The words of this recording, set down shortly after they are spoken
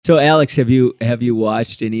So, Alex, have you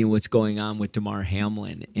watched any of what's going on with Damar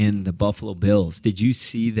Hamlin and the Buffalo Bills? Did you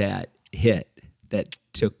see that hit that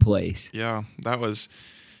took place? Yeah, it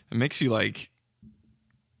makes you like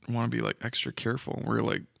want to be like extra careful. Wear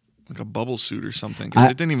like a bubble suit or something because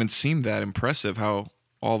it didn't even seem that impressive how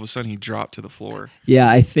all of a sudden he dropped to the floor. Yeah,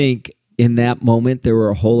 I think in that moment there were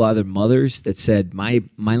a whole lot of mothers that said, "My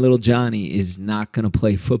little Johnny is not going to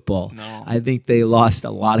play football." No. I think they lost a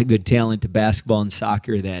lot of good talent to basketball and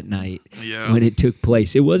soccer that night Yeah. when it took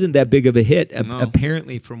place. It wasn't that big of a hit, No.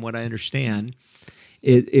 apparently, from what I understand.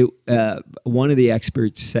 One of the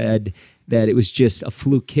experts said that it was just a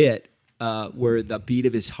fluke hit. Where the beat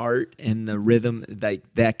of his heart and the rhythm, like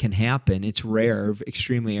that can happen. It's rare,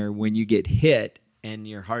 extremely rare, when you get hit and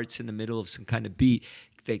your heart's in the middle of some kind of beat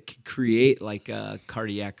that could create like a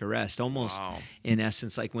cardiac arrest, almost in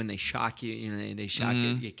essence, like when they shock you. They shock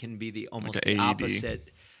you. It can be the almost like the an AED.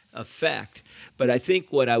 opposite effect. But I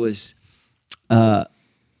think what I was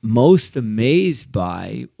most amazed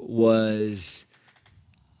by was,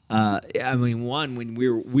 one,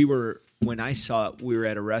 when I saw it, we were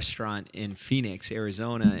at a restaurant in Phoenix,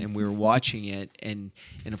 Arizona, and we were watching it, and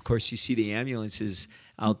of course you see the ambulances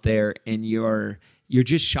out there, and you're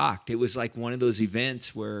just shocked. It was like one of those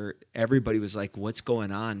events where everybody was like, "What's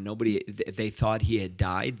going on?" They thought he had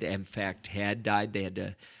died. In fact, had died. They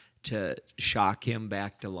had to shock him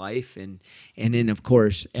back to life, and then of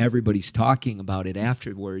course everybody's talking about it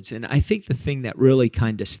afterwards. And I think the thing that really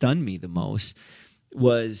kind of stunned me the most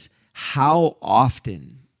was how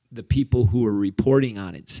often the people who were reporting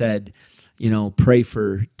on it said, pray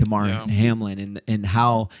for Damar Hamlin, and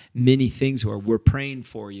how many things we're praying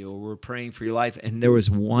for you, or we're praying for your life. And there was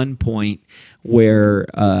one point where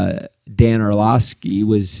Dan Orlovsky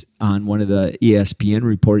was on one of the ESPN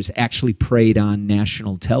reporters, actually prayed on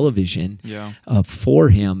national television for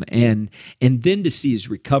him, and then to see his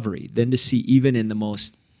recovery, then to see even in the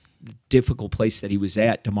most difficult place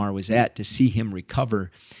that Damar was at, to see him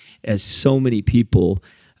recover as so many people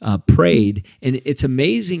prayed. And it's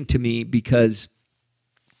amazing to me because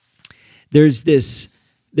there's this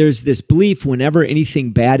belief whenever anything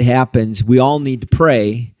bad happens, we all need to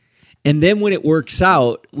pray. And then when it works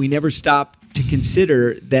out, we never stop to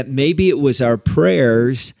consider that maybe it was our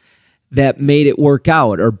prayers that made it work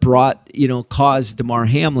out, or caused Damar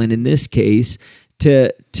Hamlin in this case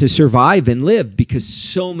to survive and live, because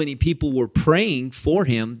so many people were praying for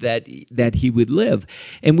him that he would live.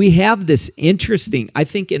 And we have this interesting, I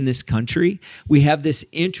think in this country, we have this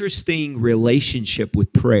interesting relationship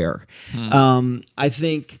with prayer. I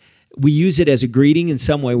think we use it as a greeting in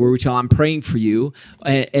some way, where we tell, "I'm praying for you,"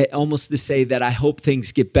 almost to say that I hope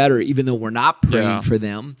things get better, even though we're not praying for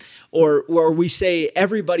them. Or we say,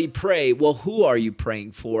 "Everybody pray." Well, who are you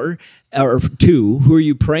praying for, or to? Who are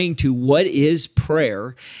you praying to? What is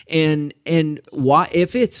prayer? And why,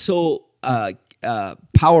 if it's so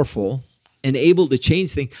powerful and able to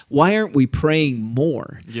change things, why aren't we praying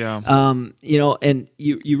more? Yeah. And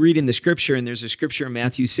you read in the scripture, and there's a scripture in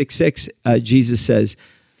Matthew 6:6. Jesus says,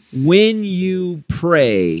 when you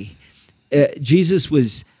pray, Jesus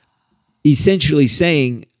was essentially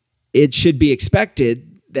saying it should be expected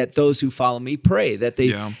that those who follow me pray, that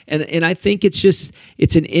they, and I think it's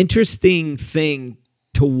an interesting thing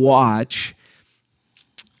to watch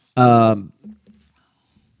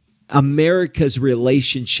America's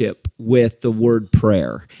relationship with the word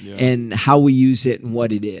prayer and how we use it and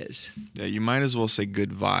what it is. Yeah, you might as well say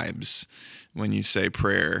good vibes when you say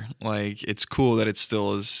prayer. Like, it's cool that it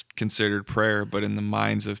still is considered prayer, but in the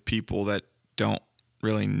minds of people that don't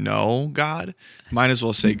really know God, might as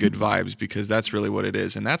well say good vibes, because that's really what it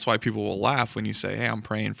is. And that's why people will laugh when you say, "Hey, I'm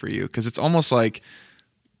praying for you," because it's almost like,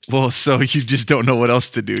 well, so you just don't know what else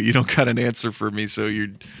to do. You don't got an answer for me, so you're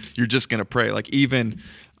just gonna pray. Like, even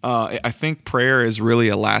I think prayer is really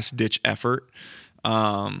a last ditch effort.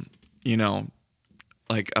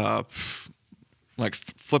 Like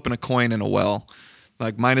flipping a coin in a well.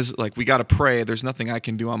 Like, we gotta pray. There's nothing I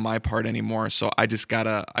can do on my part anymore, so I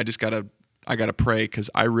gotta pray, because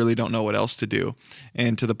I really don't know what else to do.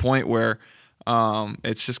 And to the point where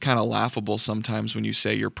it's just kind of laughable sometimes when you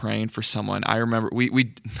say you're praying for someone. I remember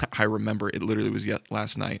I remember it literally was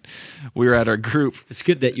last night. We were at our group. It's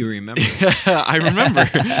good that you remember. I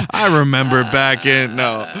remember back in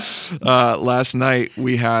last night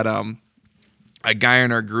we had a guy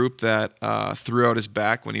in our group that threw out his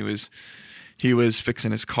back when he was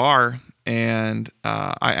fixing his car. And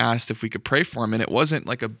I asked if we could pray for him, and it wasn't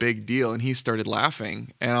like a big deal. And he started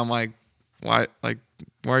laughing, and I'm like, "Why? Like,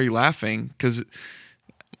 why are you laughing? Because,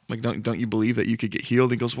 like, don't you believe that you could get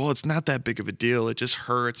healed?" He goes, "Well, it's not that big of a deal. It just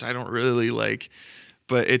hurts. I don't really like."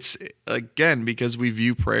 But it's, again, because we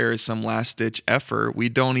view prayer as some last-ditch effort, we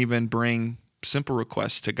don't even bring simple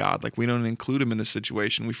requests to God. Like, we don't include him in the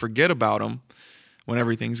situation. We forget about him when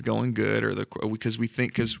everything's going good, or because we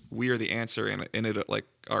are the answer in it, like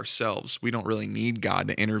ourselves. We don't really need God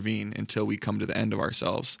to intervene until we come to the end of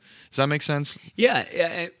ourselves. Does that make sense?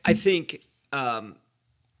 Yeah, I think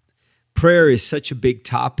prayer is such a big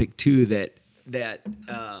topic too that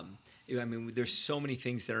I mean, there's so many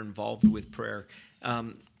things that are involved with prayer.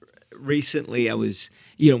 Recently, I was,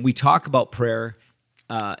 we talk about prayer,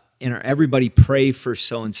 and everybody pray for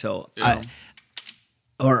so and so, how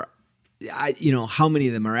many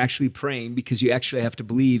of them are actually praying, because you actually have to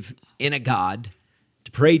believe in a God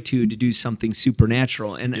to pray to do something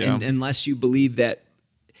supernatural, and unless you believe that,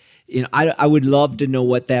 I would love to know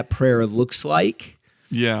what that prayer looks like.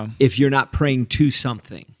 Yeah. If you're not praying to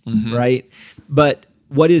something, right? But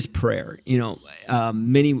what is prayer?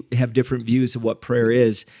 Many have different views of what prayer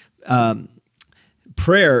is.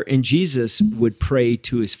 Prayer, and Jesus would pray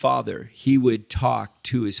to his Father. He would talk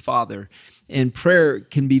to his Father. And prayer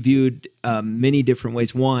can be viewed many different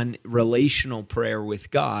ways. One, relational prayer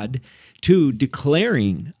with God. Two,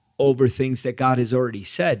 declaring over things that God has already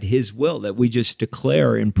said, his will, that we just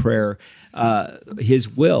declare in prayer his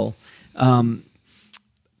will.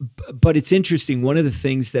 But it's interesting, one of the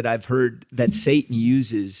things that I've heard that Satan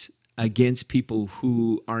uses against people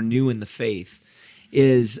who are new in the faith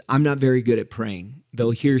is, I'm not very good at praying. They'll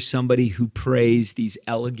hear somebody who prays these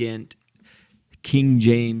elegant King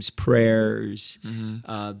James prayers.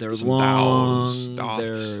 They're some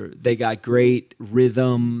long, they got great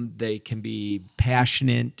rhythm, they can be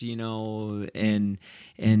passionate, and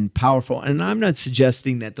powerful. And I'm not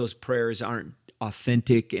suggesting that those prayers aren't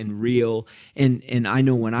authentic and real, and I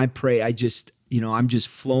know when I pray, I just I'm just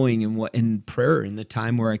flowing in prayer, in the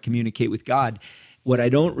time where I communicate with God. What I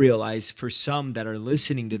don't realize, for some that are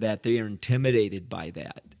listening to that, they are intimidated by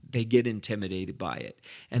that. They get intimidated by it,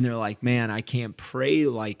 and they're like, man, I can't pray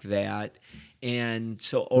like that, and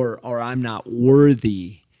so or I'm not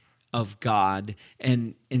worthy of God,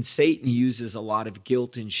 and Satan uses a lot of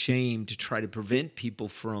guilt and shame to try to prevent people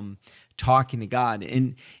from talking to God.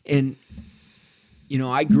 And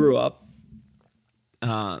I grew up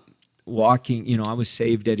walking, I was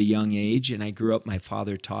saved at a young age, and I grew up, my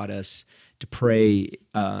father taught us to pray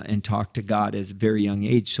and talk to God at a very young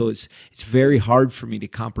age. So it's very hard for me to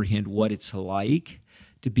comprehend what it's like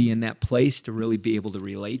to be in that place, to really be able to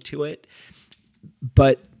relate to it.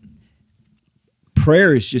 But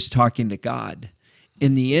prayer is just talking to God,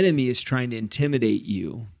 and the enemy is trying to intimidate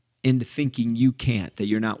you into thinking you can't, that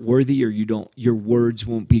you're not worthy, or your words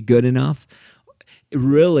won't be good enough.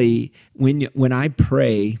 Really, when I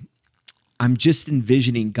pray, I'm just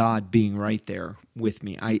envisioning God being right there with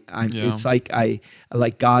me. It's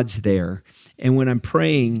like God's there, and when I'm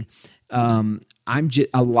praying, I'm just,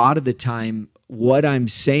 a lot of the time, what I'm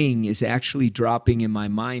saying is actually dropping in my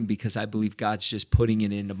mind, because I believe God's just putting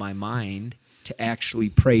it into my mind to actually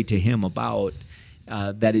pray to Him about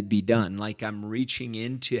that it be done. Like I'm reaching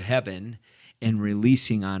into heaven and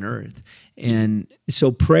releasing on earth. And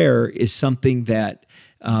so prayer is something that,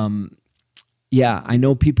 I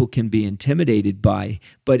know people can be intimidated by,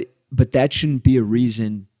 but that shouldn't be a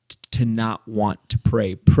reason to not want to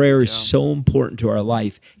pray. Prayer is so important to our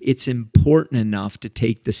life. It's important enough to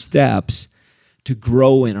take the steps to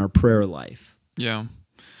grow in our prayer life. Yeah.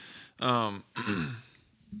 And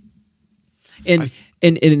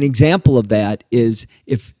an example of that is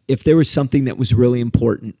if there was something that was really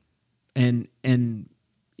important, and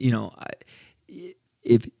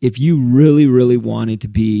if you really, really wanted to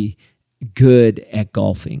be good at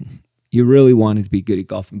golfing,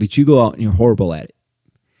 but you go out and you're horrible at it.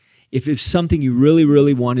 If it's something you really,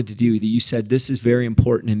 really wanted to do, that you said, this is very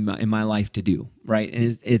important in my life to do, right?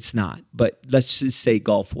 And it's not, but let's just say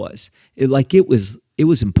golf was. It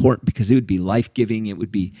was important because it would be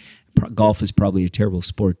life-giving. Golf is probably a terrible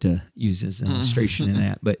sport to use as an illustration in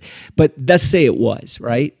that, but let's say it was,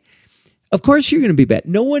 right? Of course you're going to be bad.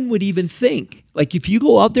 No one would even think. Like if you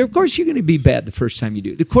go out there, of course you're going to be bad the first time you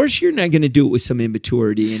do it. Of course you're not going to do it with some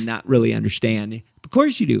immaturity and not really understand. Of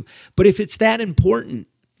course you do. But if it's that important,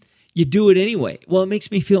 you do it anyway. Well, it makes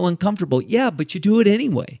me feel uncomfortable. Yeah, but you do it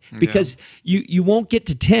anyway because you won't get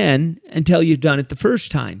to 10 until you've done it the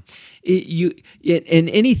first time.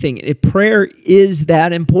 Prayer is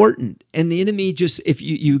that important. And the enemy just, if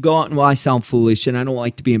you go out and, well, I sound foolish and I don't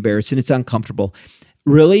like to be embarrassed and it's uncomfortable.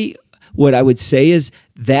 Really, what I would say is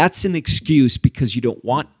that's an excuse because you don't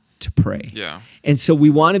want to pray. Yeah. And so we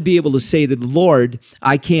want to be able to say to the Lord,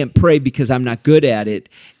 I can't pray because I'm not good at it.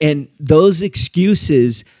 And those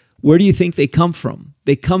excuses, where do you think they come from?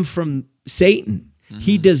 They come from Satan.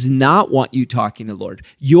 He does not want you talking to the Lord.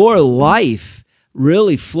 Your life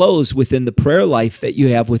really flows within the prayer life that you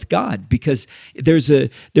have with God, because there's a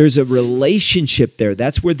relationship there.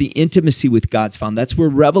 That's where the intimacy with God's found. That's where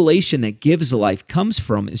revelation that gives life comes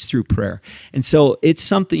from, is through prayer. And so it's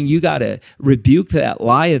something you got to rebuke that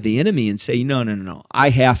lie of the enemy and say, no. I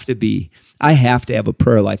have to have a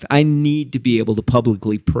prayer life. I need to be able to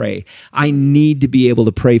publicly pray. I need to be able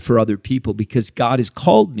to pray for other people because God has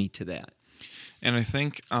called me to that. And I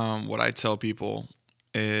think what I tell people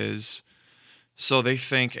is, so they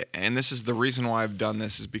think, and this is the reason why I've done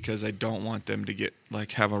this, is because I don't want them to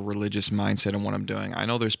have a religious mindset in what I'm doing. I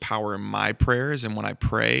know there's power in my prayers and when I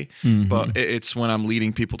pray, but it's when I'm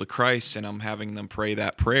leading people to Christ and I'm having them pray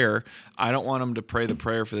that prayer. I don't want them to pray the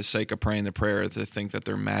prayer for the sake of praying the prayer, to think that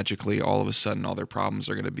they're magically, all of a sudden, all their problems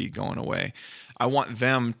are going to be going away. I want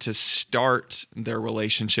them to start their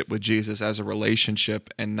relationship with Jesus as a relationship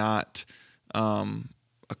and not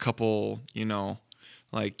a couple,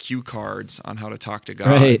 like cue cards on how to talk to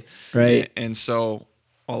God. Right. And so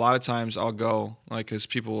a lot of times I'll go, like, because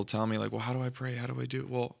people will tell me, like, well, how do I pray? How do I do it?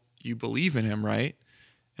 Well, you believe in him, right?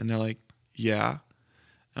 And they're like, yeah.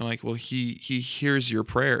 I'm like, well, he hears your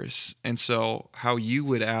prayers. And so how you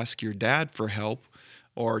would ask your dad for help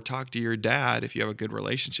or talk to your dad, if you have a good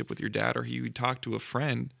relationship with your dad, or you would talk to a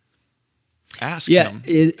friend, ask him.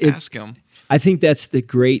 Ask him. I think that's the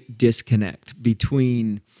great disconnect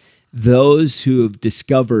between those who have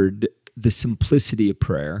discovered the simplicity of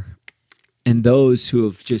prayer and those who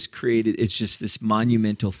have just created, it's just this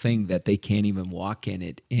monumental thing that they can't even walk in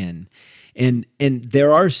it in. And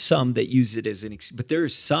there are some that use it as but there are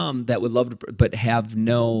some that would love to, but have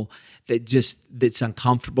that's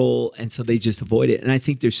uncomfortable, and so they just avoid it. And I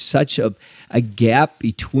think there's such a gap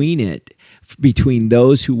between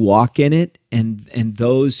those who walk in it and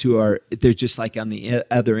those who they're just like on the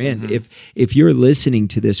other end. Mm-hmm. If you're listening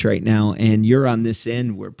to this right now and you're on this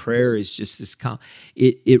end where prayer is just this,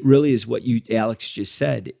 it really is what Alex just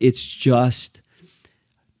said. It's just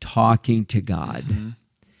talking to God. Mm-hmm.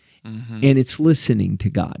 Mm-hmm. And it's listening to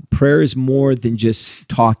God. Prayer is more than just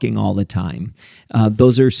talking all the time.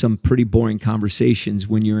 Those are some pretty boring conversations.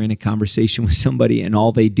 When you're in a conversation with somebody and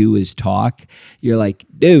all they do is talk, you're like,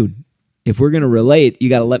 dude, if we're going to relate, you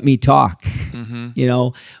got to let me talk. Mm-hmm.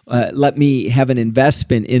 Let me have an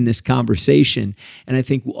investment in this conversation. And I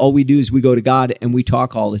think all we do is we go to God and we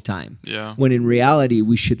talk all the time. Yeah. When in reality,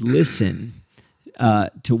 we should listen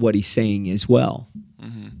to what he's saying as well.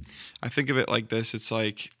 Mm-hmm. I think of it like this. It's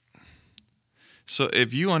like, so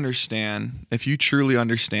if you truly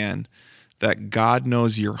understand that God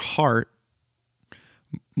knows your heart,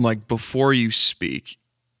 like before you speak,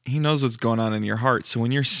 he knows what's going on in your heart. So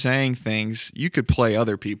when you're saying things, you could play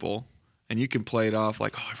other people and you can play it off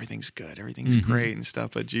like, oh, everything's good, everything's mm-hmm. great and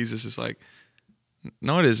stuff. But Jesus is like,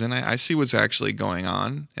 no, it isn't. I see what's actually going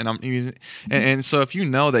on. And so if you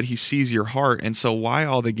know that he sees your heart, and so why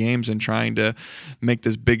all the games and trying to make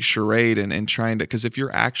this big charade and trying to, because if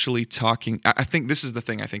you're actually talking, I think this is the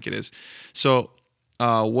thing I think it is. So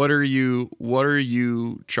what are you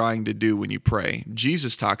trying to do when you pray?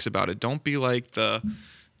 Jesus talks about it. Don't be like the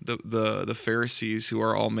Pharisees who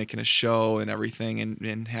are all making a show and everything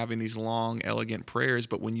and having these long, elegant prayers.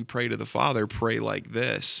 But when you pray to the Father, pray like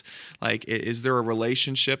this. Like, is there a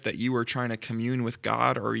relationship that you are trying to commune with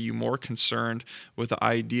God, or are you more concerned with the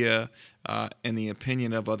idea and the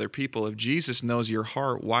opinion of other people? If Jesus knows your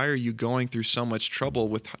heart, why are you going through so much trouble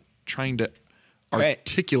with trying to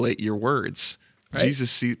articulate your words? Right.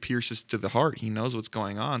 Jesus pierces to the heart. He knows what's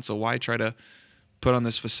going on. So why try to put on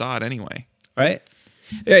this facade anyway? Right.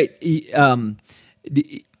 Right, and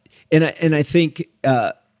I think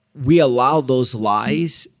we allow those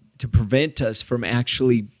lies to prevent us from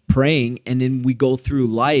actually praying, and then we go through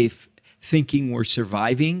life thinking we're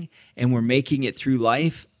surviving and we're making it through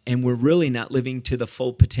life, and we're really not living to the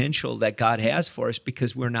full potential that God has for us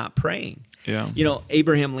because we're not praying. Yeah.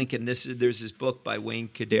 Abraham Lincoln. There's this book by Wayne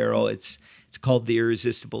Cordeiro. It's called The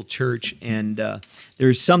Irresistible Church, and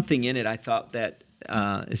there's something in it I thought that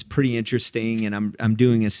is pretty interesting, and I'm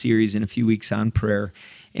doing a series in a few weeks on prayer,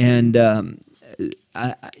 and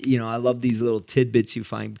I love these little tidbits you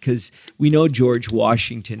find, because we know George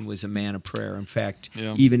Washington was a man of prayer. In fact,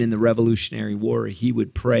 even in the Revolutionary War, he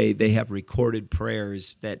would pray. They have recorded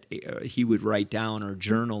prayers that he would write down or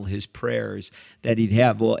journal his prayers that he'd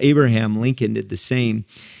have. Well, Abraham Lincoln did the same,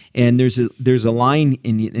 and there's a line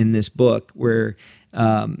in this book where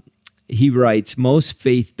he writes, most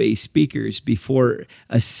faith-based speakers before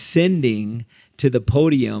ascending to the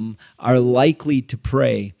podium are likely to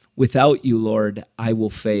pray, without you, Lord, I will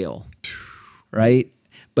fail, right?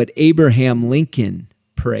 But Abraham Lincoln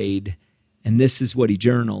prayed, And this is what he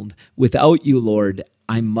journaled. Without you, Lord,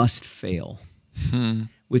 I must fail.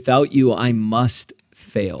 Without you, I must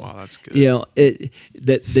fail. Wow, that's good. You know,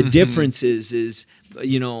 the difference is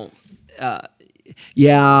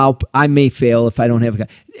I may fail if I don't have a God.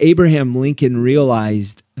 Abraham Lincoln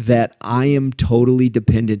realized that I am totally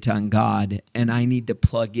dependent on God, and I need to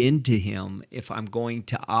plug into him if I'm going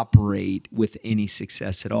to operate with any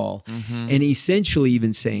success at all. And essentially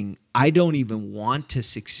even saying, I don't even want to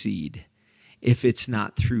succeed if it's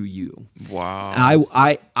not through you. Wow.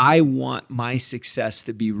 I want my success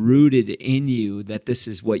to be rooted in you, that this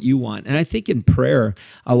is what you want. And I think in prayer,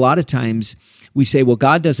 a lot of times we say, well,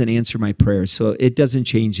 God doesn't answer my prayers, so it doesn't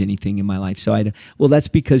change anything in my life. Well, that's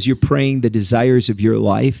because you're praying the desires of your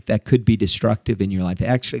life that could be destructive in your life.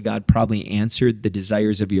 Actually, God probably answered the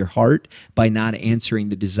desires of your heart by not answering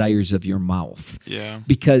the desires of your mouth. Yeah.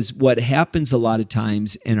 Because what happens a lot of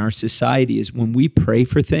times in our society is when we pray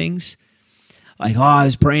for things, like, oh, I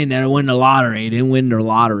was praying that I win the lottery. I didn't win the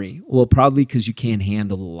lottery. Well, probably because you can't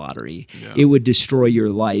handle the lottery. Yeah. It would destroy your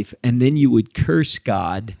life. And then you would curse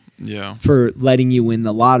God Yeah. for letting you win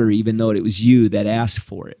the lottery, even though it was you that asked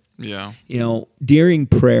for it. Yeah. You know, during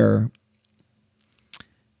prayer,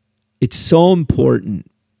 it's so important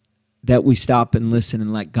that we stop and listen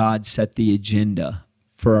and let God set the agenda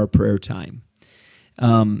for our prayer time.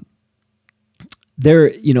 I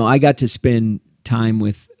got to spend time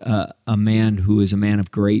with a man who is a man of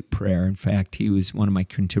great prayer. In fact, he was one of my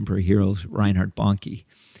contemporary heroes, Reinhard Bonnke.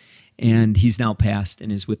 And he's now passed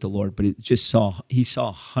and is with the Lord, but he saw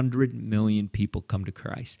 100 million people come to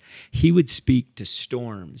Christ. He would speak to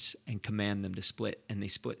storms and command them to split, and they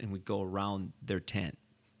split and would go around their tent.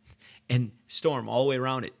 And storm all the way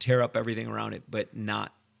around it, tear up everything around it, but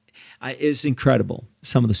not. It's incredible,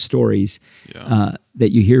 some of the stories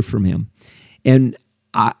that you hear from him. And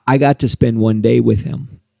I got to spend one day with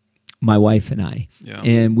him, my wife and I. Yeah.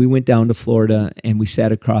 And we went down to Florida, and we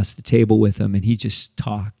sat across the table with him, and he just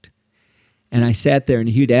talked. And I sat there, and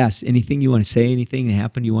he'd ask, anything you want to say, anything that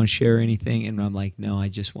happened, you want to share anything? And I'm like, no, I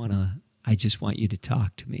just want you to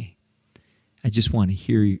talk to me. I just want to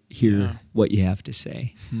hear what you have to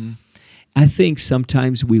say. Mm-hmm. I think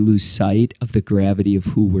sometimes we lose sight of the gravity of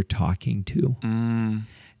who we're talking to. Mm.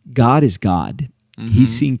 God is God. Mm-hmm.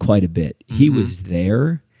 He's seen quite a bit. Mm-hmm. He was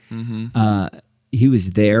there. Mm-hmm. He was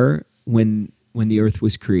there when the earth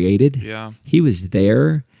was created. Yeah. He was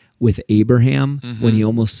there with Abraham when he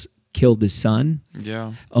almost killed his son.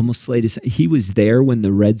 Yeah. Almost slayed his son. He was there when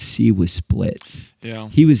the Red Sea was split. Yeah.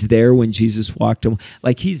 He was there when Jesus walked him.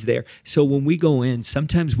 Like, he's there. So when we go in,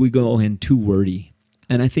 sometimes we go in too wordy.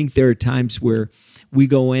 And I think there are times where we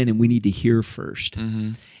go in and we need to hear first.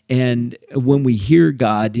 Mm-hmm. And when we hear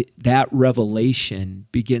God, that revelation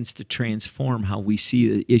begins to transform how we see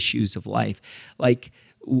the issues of life. Like,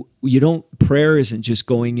 prayer isn't just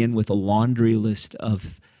going in with a laundry list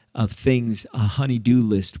of things, a honey-do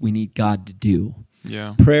list we need God to do.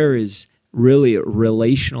 Yeah. Prayer is really a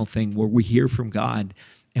relational thing where we hear from God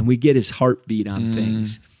and we get his heartbeat on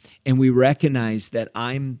things. And we recognize that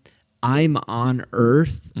I'm on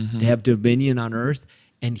earth, to have dominion on earth,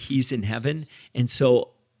 and he's in heaven. And so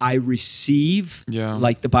I receive,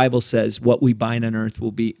 like the Bible says, what we bind on earth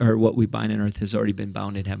what we bind on earth has already been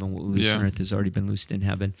bound in heaven. What we loose on earth has already been loosed in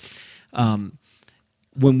heaven.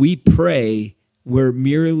 When we pray, we're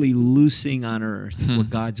merely loosing on earth what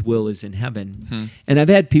God's will is in heaven. And I've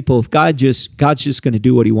had people, if God's just going to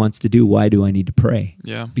do what he wants to do, why do I need to pray?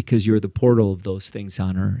 Yeah. Because you're the portal of those things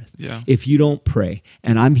on earth. Yeah. If you don't pray,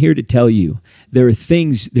 and I'm here to tell you,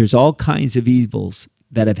 there's all kinds of evils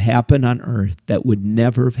that have happened on earth that would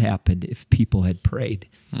never have happened if people had prayed.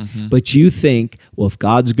 Mm-hmm. But you think, well, if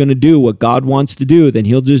God's going to do what God wants to do, then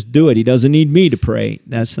he'll just do it. He doesn't need me to pray.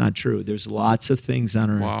 That's not true. There's lots of things on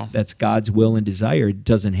earth that's God's will and desire. It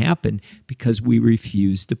doesn't happen because we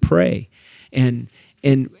refuse to pray. And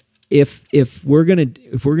if we're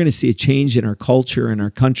gonna see a change in our culture, in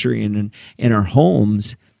our country, and in our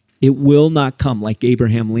homes, it will not come, like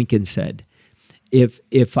Abraham Lincoln said.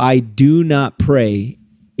 If I do not pray,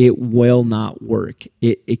 it will not work.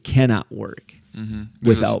 It cannot work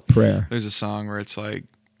without prayer. There's a song where it's like,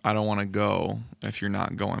 I don't want to go if you're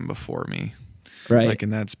not going before me. Right. Like,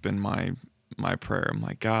 and that's been my prayer. I'm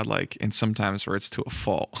like, God, like, and sometimes where it's to a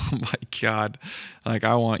fault. I'm like, God, like,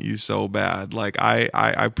 I want you so bad. Like,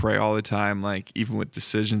 I pray all the time, like, even with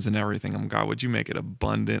decisions and everything. I'm, God, would you make it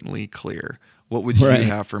abundantly clear? What would you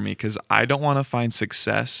have for me? Because I don't want to find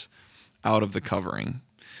success out of the covering,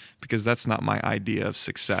 because that's not my idea of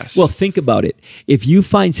success. Well, think about it. If you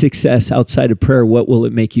find success outside of prayer, what will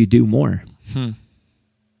it make you do more?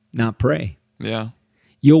 Not pray. Yeah.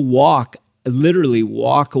 You'll walk literally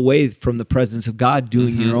walk away from the presence of God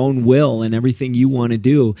doing your own will and everything you want to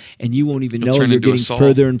do, and you won't even know you're getting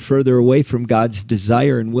further and further away from God's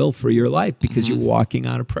desire and will for your life because you're walking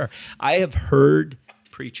out of prayer. I have heard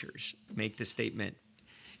preachers make the statement,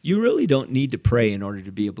 you really don't need to pray in order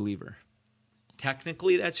to be a believer.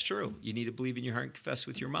 Technically, that's true. You need to believe in your heart and confess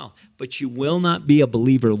with your mouth. But you will not be a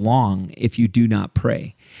believer long if you do not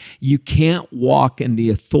pray. You can't walk in the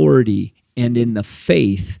authority and in the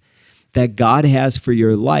faith that God has for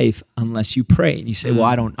your life unless you pray. And you say, well,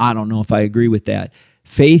 I don't know if I agree with that.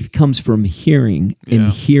 Faith comes from hearing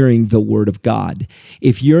and hearing the word of God.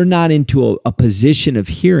 If you're not into a position of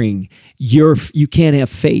hearing, you can't have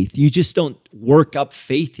faith. You just don't work up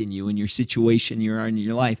faith in you in your situation you're in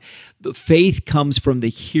your life. The faith comes from the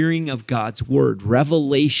hearing of God's word,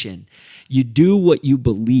 revelation. You do what you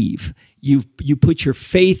believe. You put your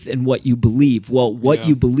faith in what you believe. Well, what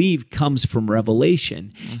you believe comes from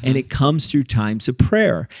revelation, and it comes through times of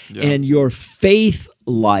prayer. And your faith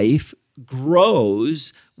life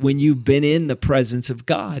grows when you've been in the presence of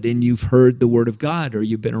God and you've heard the word of God, or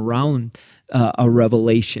you've been around a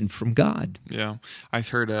revelation from God. Yeah. I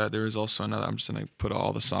heard there was also another, I'm just going to put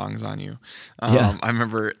all the songs on you. I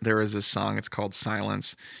remember there was this song, it's called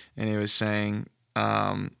Silence, and it was saying,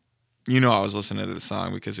 I was listening to the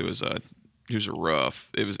song because it was rough.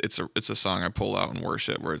 It's a song I pull out in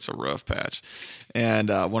worship where it's a rough patch. And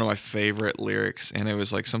one of my favorite lyrics, and it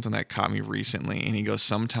was like something that caught me recently, and he goes,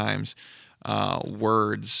 sometimes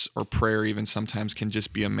words or prayer even sometimes can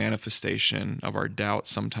just be a manifestation of our doubt.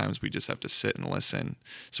 Sometimes we just have to sit and listen.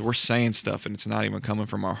 So we're saying stuff and it's not even coming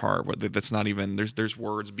from our heart. That's not even, there's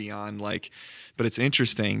words beyond but it's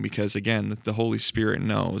interesting because again, the Holy Spirit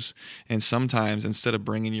knows. And sometimes instead of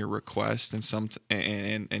bringing your request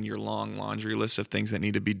and your long laundry list of things that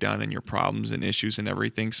need to be done and your problems and issues and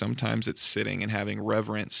everything, sometimes it's sitting and having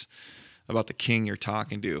reverence about the King you're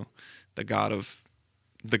talking to, the God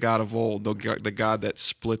of old, the God that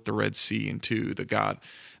split the Red Sea in two, the God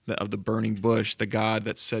of the burning bush, the God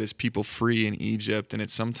that set his people free in Egypt. And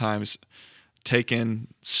it's sometimes taking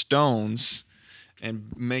stones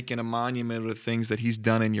and making a monument of the things that he's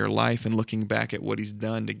done in your life and looking back at what he's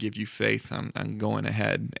done to give you faith on going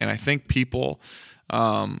ahead. And I think people,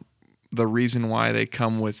 the reason why they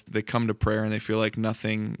come to prayer and they feel like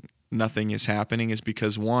nothing is happening is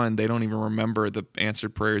because, one, they don't even remember the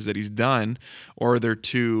answered prayers that he's done, or they're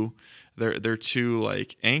too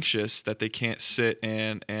anxious that they can't sit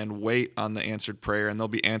and wait on the answered prayer, and there'll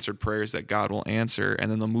be answered prayers that God will answer,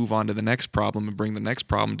 and then they'll move on to the next problem and bring the next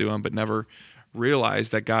problem to him, but never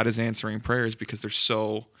realize that God is answering prayers because they're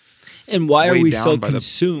so. And why are we so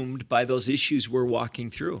consumed by those issues we're walking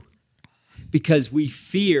through? Because we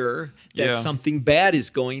fear that something bad is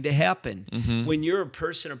going to happen. When you're a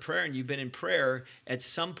person of prayer and you've been in prayer, at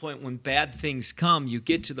some point when bad things come, you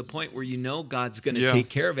get to the point where you know God's going to take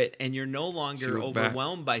care of it, and you're no longer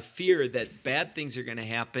overwhelmed by fear that bad things are going to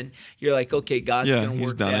happen. You're like, okay, God's going to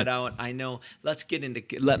work that out. I know. Let's get into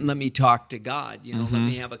let me talk to God. Let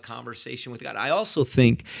me have a conversation with God. I also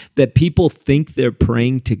think that people think they're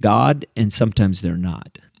praying to God, and sometimes they're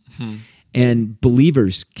not. And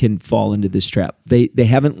believers can fall into this trap. They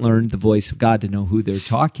haven't learned the voice of God to know who they're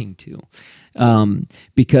talking to,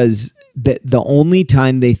 because the only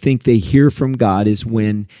time they think they hear from God is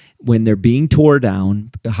when they're being tore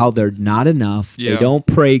down, how they're not enough, they don't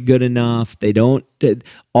pray good enough, they don't.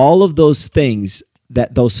 All of those things,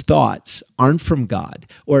 those thoughts aren't from God.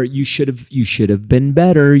 Or you should have been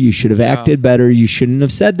better. You should have acted better. You shouldn't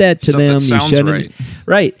have said that to them. That sounds right.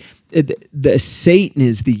 Right. The Satan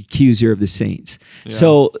is the accuser of the saints. Yeah.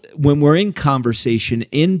 So when we're in conversation,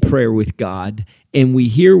 in prayer with God, and we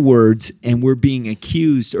hear words and we're being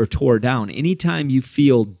accused or tore down, anytime you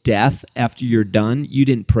feel death after you're done, you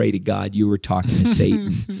didn't pray to God, you were talking to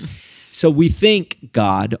Satan. So we think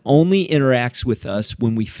God only interacts with us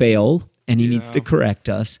when we fail and he needs to correct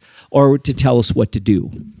us or to tell us what to do.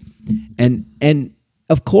 And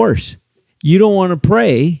of course, you don't want to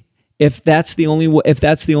pray if that's the only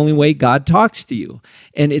way God talks to you.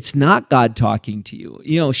 And it's not God talking to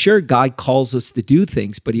you. Sure, God calls us to do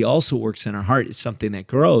things, but he also works in our heart. It's something that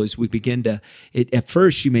grows. We begin to, at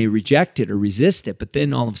first you may reject it or resist it, but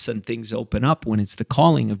then all of a sudden things open up when it's the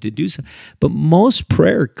calling of to do something. But most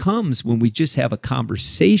prayer comes when we just have a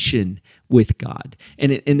conversation with God.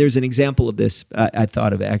 And there's an example of this I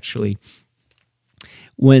thought of actually.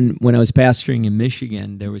 When I was pastoring in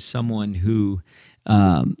Michigan, there was someone who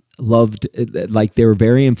loved, like they were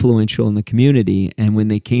very influential in the community. And when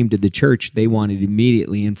they came to the church, they wanted to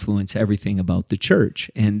immediately influence everything about the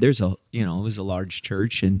church. And it was a large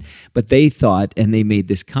church. But they thought, and they made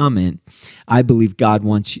this comment, I believe God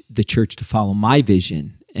wants the church to follow my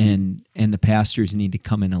vision, and the pastors need to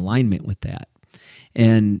come in alignment with that.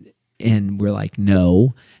 And we're like,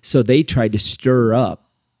 no. So they tried to stir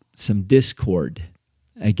up some discord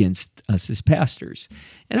against us as pastors.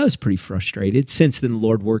 And I was pretty frustrated. Since then, the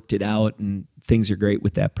Lord worked it out, and things are great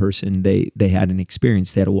with that person. They had an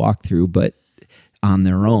experience. They had a walkthrough, but on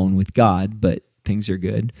their own with God, but things are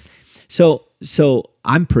good. So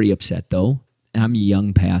I'm pretty upset, though. I'm a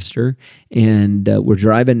young pastor, and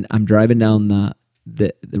I'm driving down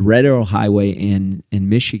the Red Arrow Highway in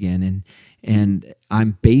Michigan, and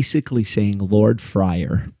I'm basically saying, Lord, fry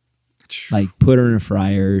her. Like, put her in a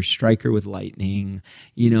fryer, strike her with lightning.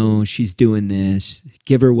 She's doing this.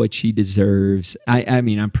 Give her what she deserves. I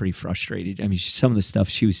mean, I'm pretty frustrated. I mean, some of the stuff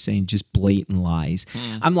she was saying, just blatant lies.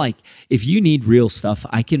 I'm like, if you need real stuff,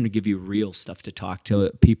 I can give you real stuff to talk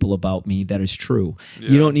to people about me that is true. Yeah.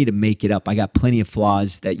 You don't need to make it up. I got plenty of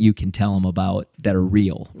flaws that you can tell them about that are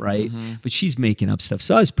real, right? Mm-hmm. But she's making up stuff.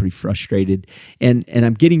 So I was pretty frustrated. And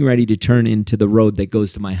I'm getting ready to turn into the road that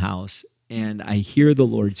goes to my house. And I hear the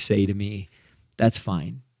Lord say to me, that's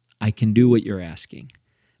fine. I can do what you're asking,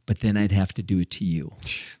 but then I'd have to do it to you.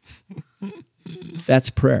 That's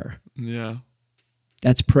prayer. Yeah.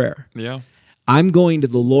 That's prayer. Yeah. I'm going to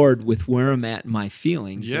the Lord with where I'm at in my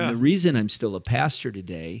feelings. Yeah. And the reason I'm still a pastor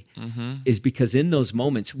today is because in those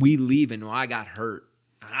moments we leave and I got hurt.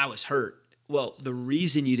 And I was hurt. Well, the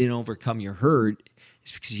reason you didn't overcome your hurt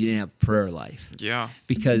is because you didn't have a prayer life. Yeah.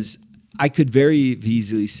 Because I could very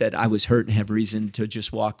easily said I was hurt and have reason to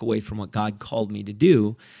just walk away from what God called me to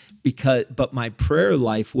do, but my prayer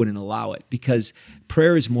life wouldn't allow it, because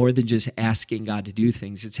prayer is more than just asking God to do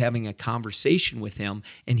things. It's having a conversation with him,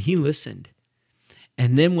 and he listened.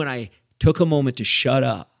 And then when I took a moment to shut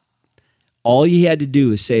up, all he had to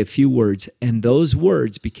do is say a few words, and those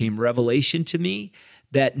words became revelation to me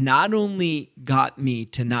that not only got me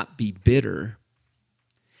to not be bitter,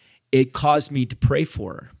 it caused me to pray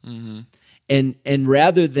for her. Mm-hmm. And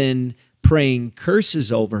rather than praying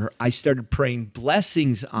curses over her, I started praying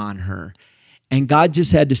blessings on her. And God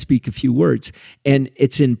just had to speak a few words. And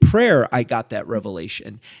it's in prayer I got that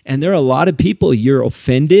revelation. And there are a lot of people, you're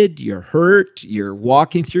offended, you're hurt, you're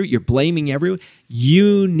walking through, you're blaming everyone.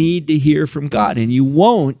 You need to hear from God, and you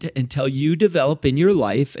won't until you develop in your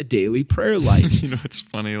life a daily prayer life. It's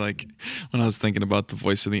funny, like when I was thinking about the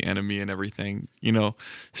voice of the enemy and everything,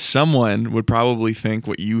 someone would probably think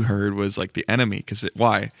what you heard was like the enemy.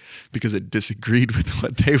 Why? Because it disagreed with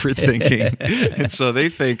what they were thinking. And so I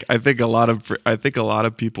think a lot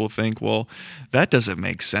of people think, well, that doesn't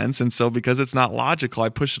make sense. And so because it's not logical, I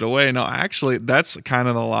push it away. No, actually, that's kind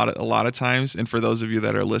of a lot of times. And for those of you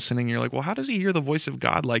that are listening, you're like, well, how does he hear the voice of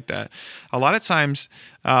God like that? A lot of times,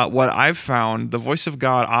 what I've found, the voice of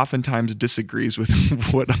God oftentimes disagrees with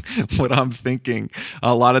what I'm thinking.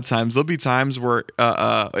 A lot of times, there'll be times where,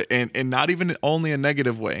 and not even only a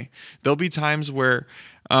negative way. There'll be times where,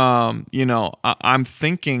 I'm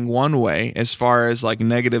thinking one way as far as like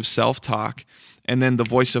negative self-talk, and then the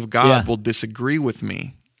voice of God will disagree with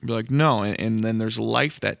me. Be like, no, and then there's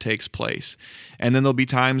life that takes place. And then there'll be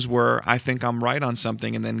times where I think I'm right on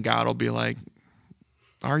something, and then God will be like,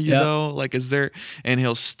 are you though? Like, is there? And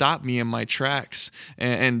he'll stop me in my tracks.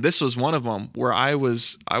 And this was one of them where I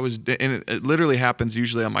was, and it literally happens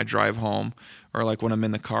usually on my drive home, or like when I'm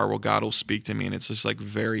in the car, where God will speak to me, and it's just like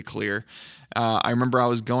very clear. I remember I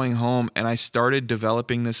was going home, and I started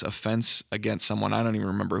developing this offense against someone. I don't even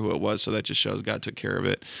remember who it was, so that just shows God took care of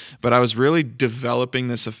it. But I was really developing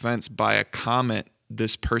this offense by a comment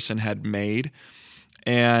this person had made,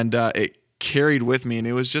 and it carried with me, and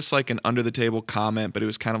it was just like an under the table comment, but it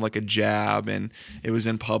was kind of like a jab, and it was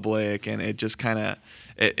in public, and it just kind of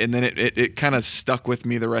it kind of stuck with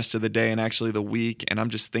me the rest of the day and actually the week, and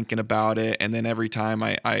I'm just thinking about it. And then every time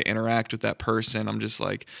I interact with that person, I'm just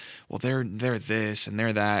like, well, they're this and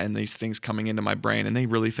they're that, and these things coming into my brain, and they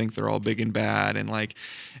really think they're all big and bad,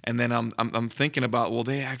 and then I'm thinking about, well,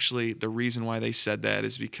 they actually, the reason why they said that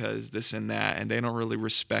is because this and that, and they don't really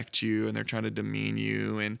respect you, and they're trying to demean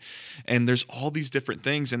you, and there's all these different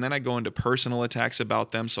things. And then I go into personal attacks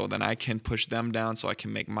about them, so then I can push them down, so I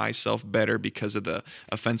can make myself better because of the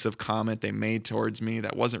offensive comment they made towards me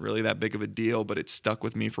that wasn't really that big of a deal, but it stuck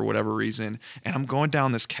with me for whatever reason. And I'm going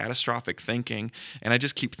down this catastrophic thinking, and I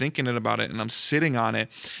just keep thinking about it, and I'm sitting on it.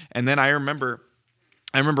 And then I remember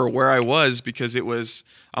where I was, because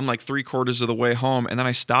I'm like 3/4 of the way home, and then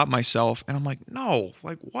I stopped myself, and I'm like, no,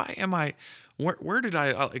 like, why am I where did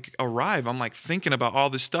I like arrive? I'm like thinking about all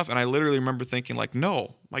this stuff, and I literally remember thinking like,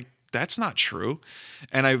 no, like that's not true.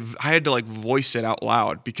 And I had to like voice it out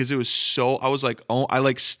loud because it was so, I was like, oh, I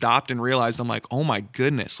like stopped and realized, I'm like, oh my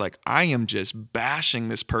goodness, like I am just bashing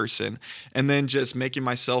this person and then just making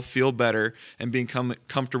myself feel better and being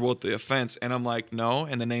comfortable with the offense. And I'm like, no,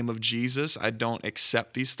 in the name of Jesus, I don't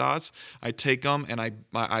accept these thoughts. I take them and I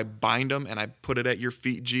bind them and I put it at your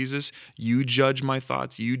feet, Jesus. You judge my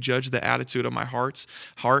thoughts. You judge the attitude of my heart.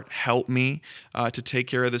 Help me to take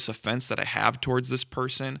care of this offense that I have towards this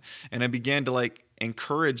person. And I began to like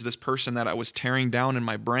encourage this person that I was tearing down in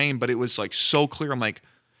my brain, but it was like so clear. I'm like,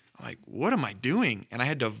 what am I doing? And I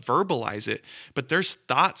had to verbalize it. But there's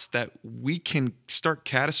thoughts that we can start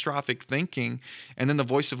catastrophic thinking, and then the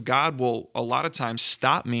voice of God will a lot of times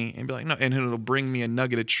stop me and be like, no, and it'll bring me a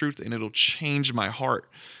nugget of truth, and it'll change my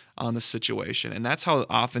heart on the situation. And that's how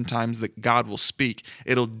oftentimes that God will speak.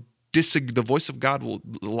 The voice of God will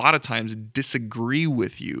a lot of times disagree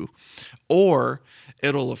with you, or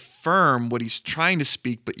it'll affirm what he's trying to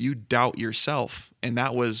speak, but you doubt yourself. And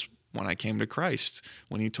that was when I came to Christ,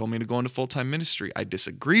 when he told me to go into full-time ministry. I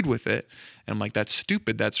disagreed with it, and I'm like, that's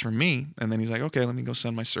stupid, that's for me. And then he's like, okay, let me go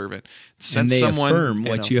send my servant. And they affirm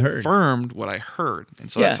what you heard. Affirmed what I heard. And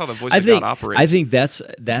so that's how the voice of God operates. I think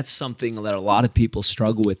that's something that a lot of people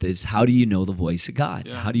struggle with is, how do you know the voice of God?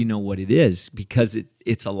 Yeah. How do you know what it is? Because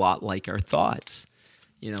it's a lot like our thoughts.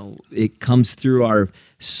 You know, it comes through our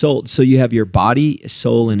soul. So you have your body, a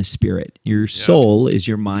soul, and a spirit. Your soul is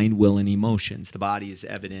your mind, will, and emotions. The body is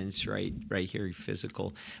evidence, right here,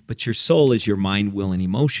 physical. But your soul is your mind, will, and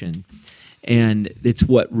emotion. And it's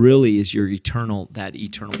what really is your that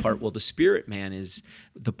eternal part. Well, the spirit, man, is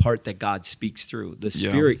the part that God speaks through. The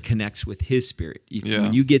spirit connects with his spirit.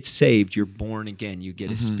 When you get saved, you're born again. You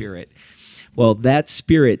get a spirit. Well, that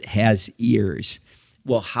spirit has ears.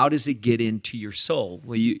 Well, how does it get into your soul?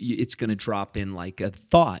 Well, it's going to drop in like a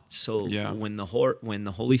thought. So when the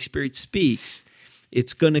Holy Spirit speaks,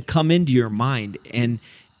 it's going to come into your mind, and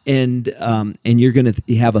you're going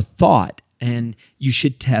to have a thought, and you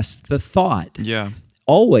should test the thought. Yeah,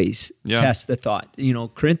 always test the thought. You know,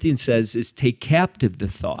 Corinthians says is take captive the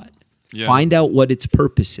thought. Yeah. Find out what its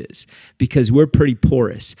purpose is, because we're pretty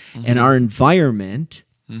porous, and our environment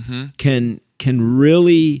can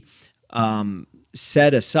really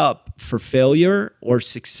set us up for failure or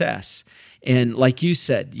success. And like you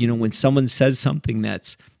said, you know, when someone says something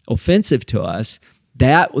that's offensive to us,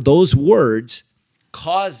 those words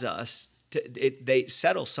cause us they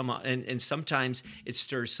settle some, and sometimes it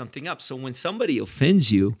stirs something up. So when somebody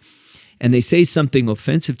offends you and they say something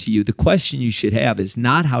offensive to you, the question you should have is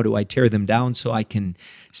not, how do I tear them down so I can,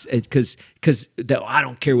 because I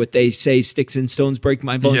don't care what they say, sticks and stones break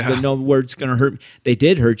my bones, but no word's going to hurt me. They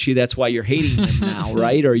did hurt you. That's why you're hating them now,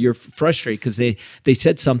 right? Or you're frustrated because they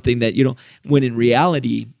said something that, you know, when in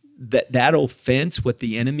reality, that offense, what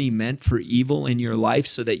the enemy meant for evil in your life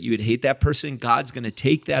so that you would hate that person, God's going to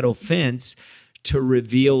take that offense to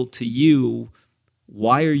reveal to you,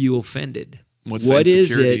 why are you offended? What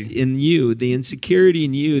is it in you, the insecurity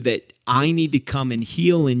in you, that I need to come and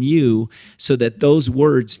heal in you so that those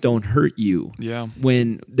words don't hurt you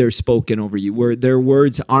when they're spoken over you, where their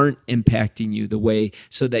words aren't impacting you the way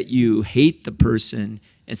so that you hate the person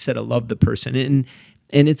instead of love the person. And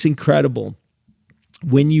it's incredible.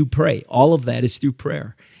 When you pray, all of that is through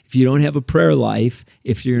prayer. If you don't have a prayer life,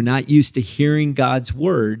 if you're not used to hearing God's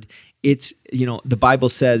word, it's, you know, the Bible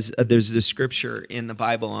says, there's the scripture in the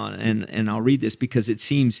Bible on, and I'll read this because it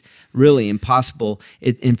seems really impossible.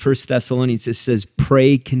 In 1 Thessalonians, it says,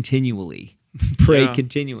 pray continually. Pray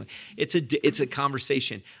continually. It's a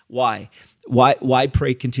conversation. Why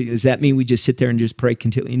pray continually? Does that mean we just sit there and just pray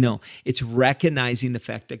continually? No. It's recognizing the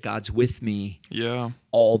fact that God's with me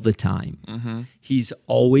all the time. Mm-hmm. He's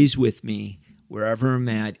always with me. Wherever I'm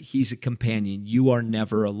at, he's a companion. You are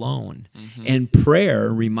never alone. Mm-hmm. And prayer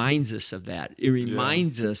reminds us of that. It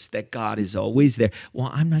reminds us that God is always there. Well,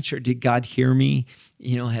 I'm not sure. Did God hear me?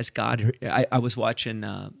 You know, has God heard? I was watching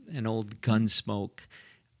an old Gunsmoke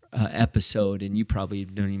episode, and you probably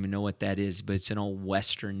don't even know what that is, but it's an old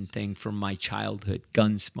Western thing from my childhood.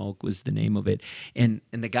 Gunsmoke was the name of it. And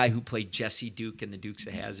the guy who played Jesse Duke in the Dukes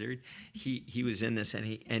of Hazzard, he was in this, and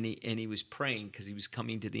he was praying because he was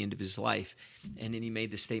coming to the end of his life. And then he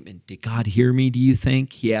made the statement, did God hear me, do you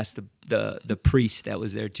think? He asked the priest that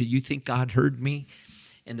was there, do you think God heard me?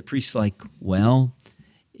 And the priest's like, well,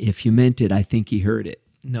 if you meant it, I think he heard it.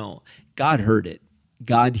 No, God heard it.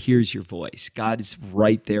 God hears your voice. God is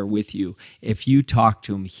right there with you. If you talk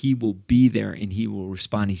to him, he will be there and he will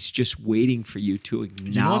respond. He's just waiting for you to acknowledge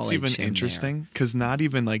him. You know what's even interesting? Because not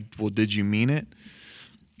even like, well, did you mean it?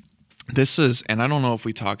 this is, and I don't know if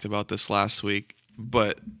we talked about this last week,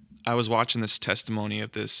 but I was watching this testimony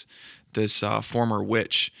of this former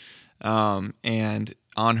witch, and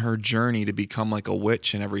on her journey to become like a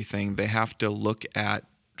witch and everything, they have to look at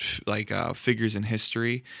like figures in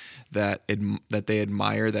history that they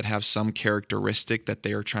admire that have some characteristic that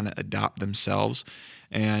they are trying to adopt themselves.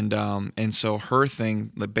 And so her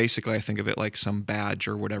thing, like, basically, I think of it like some badge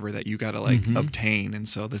or whatever that you got to like obtain. And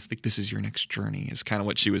so this is your next journey is kind of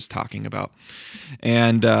what she was talking about.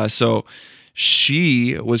 And so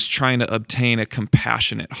she was trying to obtain a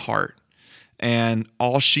compassionate heart. And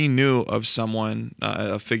all she knew of someone,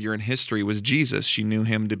 a figure in history, was Jesus. She knew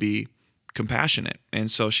him to be compassionate.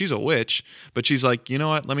 And so she's a witch, but she's like, you know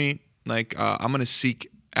what? Let me I'm going to seek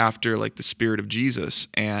after like the spirit of Jesus,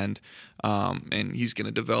 and he's going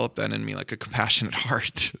to develop that in me, like a compassionate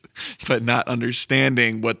heart, but not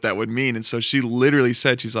understanding what that would mean. And so she literally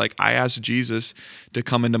said, she's like, I asked Jesus to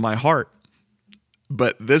come into my heart.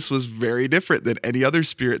 But this was very different than any other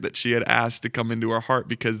spirit that she had asked to come into her heart,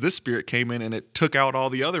 because this spirit came in and it took out all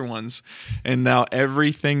the other ones. And now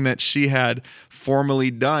everything that she had formerly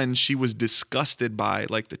done, she was disgusted by,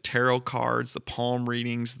 like the tarot cards, the palm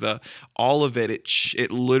readings, all of it. It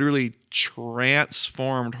literally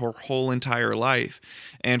transformed her whole entire life.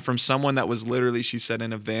 And from someone that was literally, she said,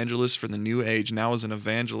 an evangelist for the new age, now is an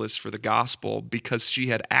evangelist for the gospel, because she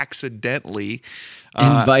had accidentally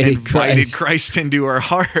invited Christ into her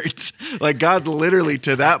heart. Like God literally,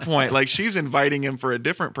 to that point, like she's inviting him for a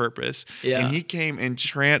different purpose. Yeah. And he came and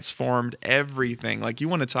transformed everything. Like, you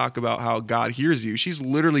want to talk about how God hears you. She's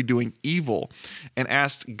literally doing evil and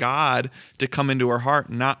asked God to come into her heart,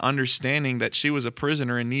 not understanding that she was a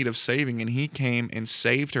prisoner in need of saving. And he came and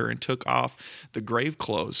saved her and took off the grave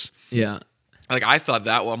clothes. Yeah. Like, I thought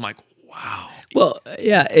that, well, I'm like, wow. Well,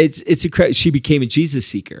 yeah, she became a Jesus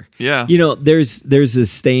seeker. Yeah. You know, there's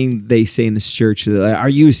this thing they say in this church, are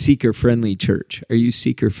you a seeker-friendly church? Are you a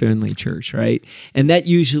seeker-friendly church, right? And that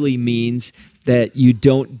usually means that you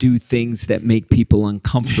don't do things that make people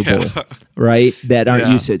uncomfortable, right? That aren't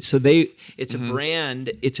used to it. So it's a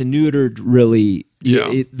brand, it's a neutered, really.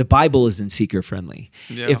 Yeah. The Bible isn't seeker friendly.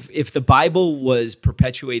 Yeah. If the Bible was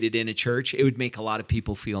perpetuated in a church, it would make a lot of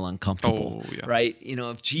people feel uncomfortable, right? You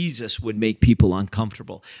know, if Jesus would make people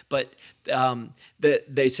uncomfortable. But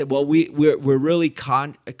they said, well, we're really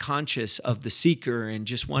conscious of the seeker and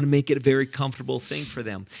just want to make it a very comfortable thing for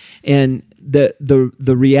them. And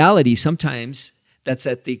the reality sometimes, that's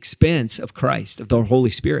at the expense of Christ, of the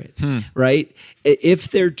Holy Spirit, right?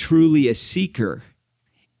 If they're truly a seeker,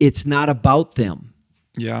 it's not about them.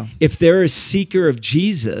 Yeah. If they're a seeker of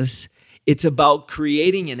Jesus, it's about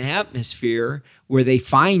creating an atmosphere where they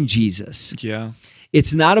find Jesus. Yeah.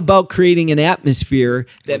 It's not about creating an atmosphere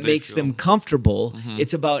that makes them comfortable.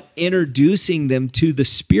 It's about introducing them to the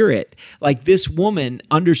Spirit. Like, this woman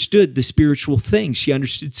understood the spiritual things. She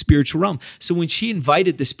understood spiritual realm. So when she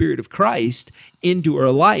invited the Spirit of Christ into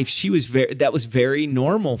her life, that was very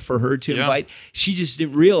normal for her to invite. She just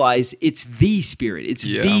didn't realize it's the Spirit. It's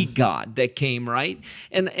the God that came, right?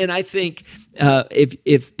 And I think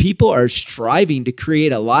if people are striving to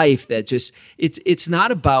create a life that just, it's not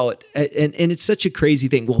about, and it's such a crazy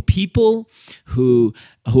thing. Well, people who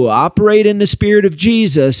operate in the Spirit of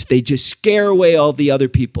Jesus, they just scare away all the other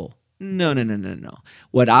people. No.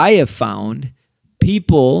 What I have found,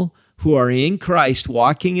 people who are in Christ,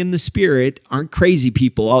 walking in the Spirit, aren't crazy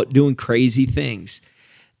people out doing crazy things.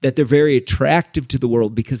 That they're very attractive to the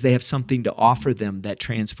world because they have something to offer them that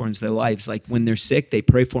transforms their lives. Like, when they're sick, they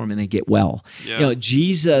pray for them and they get well. Yeah. You know,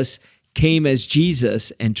 Jesus came as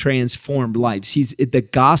Jesus and transformed lives. The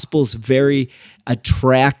gospel's very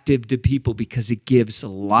attractive to people because it gives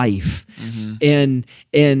life. And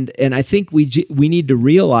I think we need to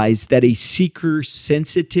realize that a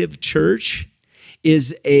seeker-sensitive church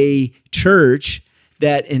is a church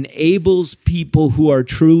that enables people who are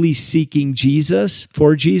truly seeking Jesus,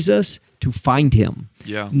 to find him.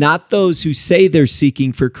 Yeah. Not those who say they're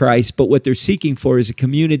seeking for Christ, but what they're seeking for is a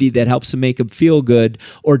community that helps them make them feel good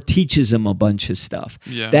or teaches them a bunch of stuff.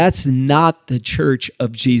 Yeah. That's not the church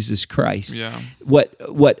of Jesus Christ. Yeah.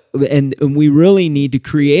 And we really need to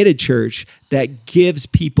create a church that gives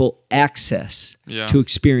people access to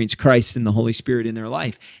experience Christ and the Holy Spirit in their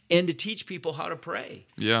life, and to teach people how to pray.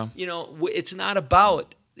 Yeah. You know, it's not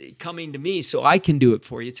about coming to me so I can do it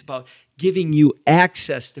for you. It's about giving you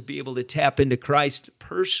access to be able to tap into Christ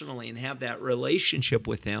personally and have that relationship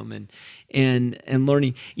with him, and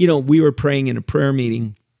learning. You know, we were praying in a prayer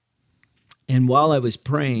meeting, and while I was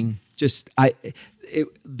praying,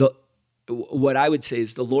 what I would say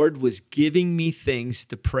is the Lord was giving me things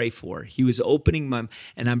to pray for. He was opening my,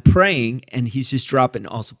 and I'm praying, and he's just dropping,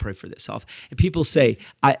 also pray for this off. And people say,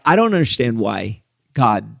 I don't understand why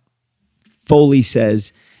God, Foley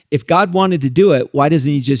says, if God wanted to do it, why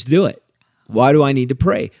doesn't he just do it? Why do I need to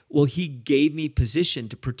pray? Well, he gave me position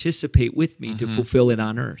to participate with me to fulfill it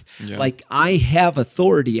on earth. Yeah. Like I have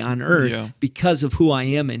authority on earth Yeah. because of who I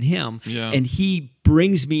am in him. Yeah. And he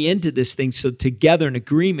brings me into this thing. So together in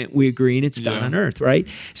agreement, we agree and it's done Yeah. on earth, right?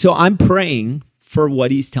 So I'm praying for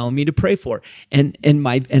what he's telling me to pray for. And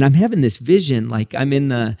I'm having this vision, like I'm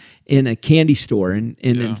in a candy store in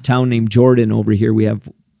a town named Jordan over here. We have,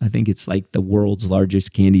 I think it's like the world's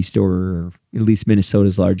largest candy store, or at least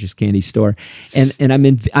Minnesota's largest candy store. And I'm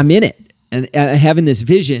in it. And I'm having this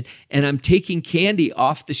vision, and I'm taking candy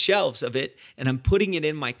off the shelves of it, and I'm putting it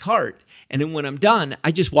in my cart. And then when I'm done,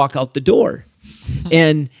 I just walk out the door.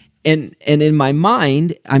 And in my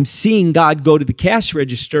mind, I'm seeing God go to the cash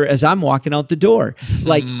register as I'm walking out the door.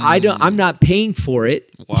 Like I'm not paying for it.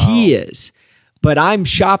 Wow. He is. But I'm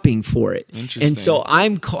shopping for it. Interesting. And so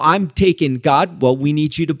I'm taking, God, well, we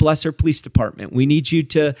need you to bless our police department. We need you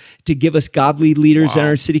to give us godly leaders in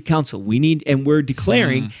our city council. And we're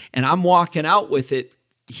declaring, and I'm walking out with it.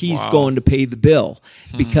 He's going to pay the bill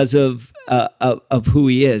because of who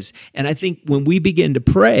he is. And I think when we begin to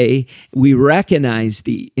pray, we recognize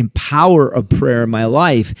the power of prayer in my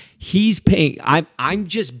life. He's paying. I'm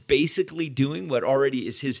just basically doing what already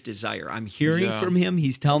is his desire. I'm hearing from him.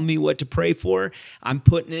 He's telling me what to pray for. I'm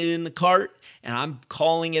putting it in the cart and I'm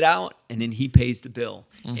calling it out, and then he pays the bill.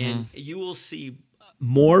 And you will see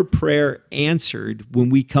more prayer answered when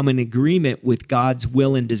we come in agreement with God's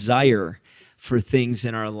will and desire for things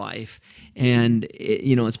in our life. And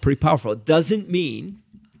it's pretty powerful. It doesn't mean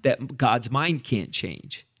that God's mind can't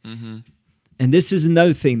change. And this is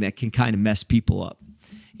another thing that can kind of mess people up.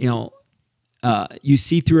 You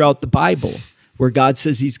see throughout the Bible where God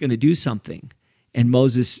says he's going to do something, and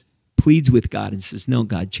Moses pleads with God and says, no,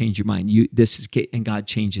 God, change your mind. And God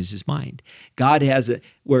changes his mind. God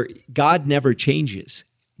where God never changes.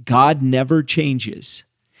 God never changes.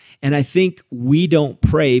 And I think we don't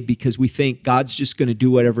pray because we think God's just going to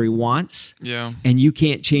do whatever he wants. Yeah. And you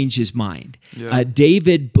can't change his mind. Yeah.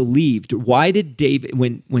 David believed. Why did David,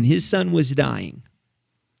 when his son was dying,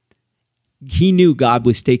 he knew God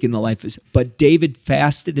was taking the life of his son, but David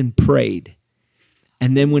fasted and prayed.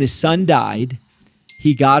 And then when his son died,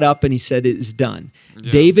 he got up and he said, it is done.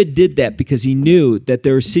 Yeah. David did that because he knew that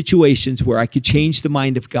there are situations where I could change the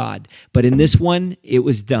mind of God. But in this one, it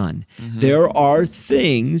was done. There are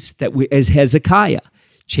things that as Hezekiah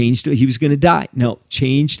changed, he was going to die. No,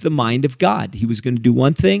 changed the mind of God. He was going to do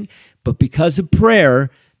one thing, but because of prayer,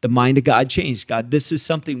 the mind of God changed. God, this is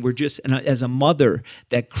something and as a mother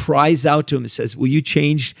that cries out to him and says, will you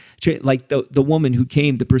change? Like the woman who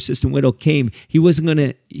came, the persistent widow came, he wasn't going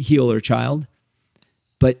to heal her child,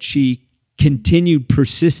 but she continued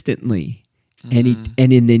persistently, and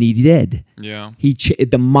then he did. Yeah,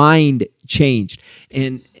 the mind changed,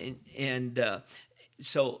 and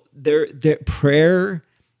so their prayer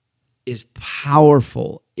is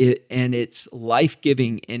powerful, and it's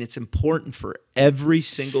life-giving, and it's important for every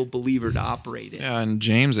single believer to operate in. Yeah, and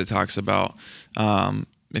James, it talks about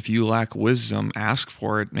if you lack wisdom, ask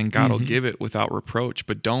for it, and God will give it without reproach.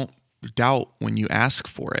 But don't doubt when you ask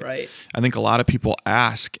for it. Right. I think a lot of people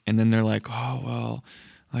ask and then they're like, oh, well,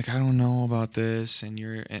 like, I don't know about this. And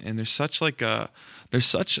there's such I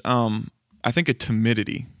think a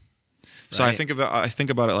timidity. So Right. I think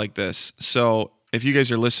about it like this. So if you guys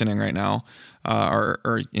are listening right now,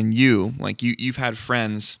 or you've had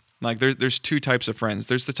friends, like there's two types of friends.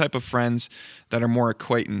 There's the type of friends that are more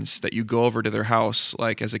acquaintance, that you go over to their house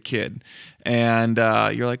like as a kid, and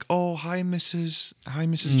you're like, oh, hi Mrs.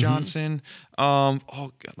 Johnson.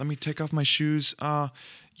 Let me take off my shoes.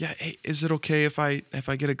 Yeah, hey, is it okay if I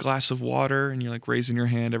get a glass of water? And you're like raising your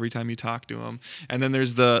hand every time you talk to them. And then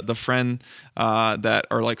there's the friend that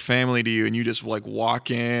are like family to you, and you just like walk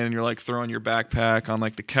in and you're like throwing your backpack on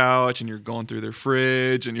like the couch, and you're going through their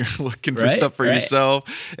fridge and you're looking for stuff for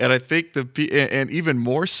yourself. And I think and even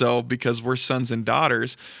more so because we're sons and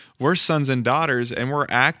daughters. We're sons and daughters, and we're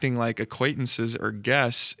acting like acquaintances or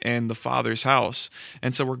guests in the Father's house.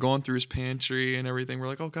 And so we're going through his pantry and everything. We're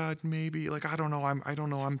like, oh God, maybe, like, I don't know.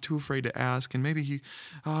 I'm too afraid to ask. And maybe he's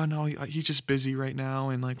just busy right now.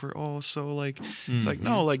 And like, we're all so like, it's like,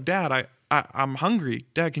 no, like, Dad, I'm hungry.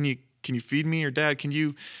 Dad, can you feed me? Or Dad, can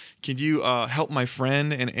you help my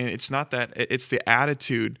friend? And it's not that, it's the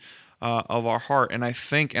attitude of our heart. And I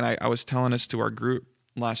think, and I was telling this to our group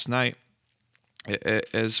last night,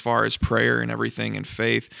 as far as prayer and everything and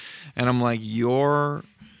faith, and I'm like, your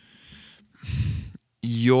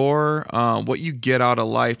your what you get out of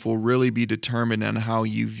life will really be determined on how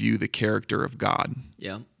you view the character of God.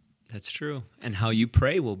 Yeah, that's true. And how you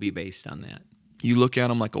pray will be based on that. You look at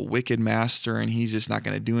him like a wicked master, and he's just not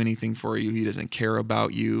going to do anything for you. He doesn't care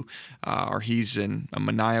about you, or he's a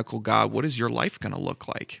maniacal God. What is your life going to look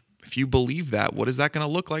like? If you believe that, what is that going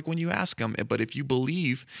to look like when you ask him? But if you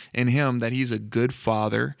believe in him that he's a good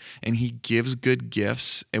father and he gives good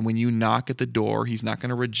gifts, and when you knock at the door, he's not going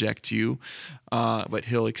to reject you, but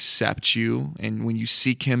he'll accept you. And when you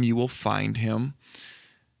seek him, you will find him.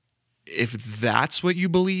 If that's what you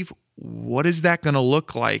believe, what is that going to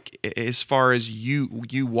look like as far as you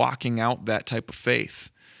walking out that type of faith?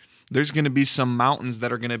 There's going to be some mountains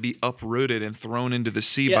that are going to be uprooted and thrown into the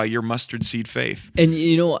sea by your mustard seed faith. And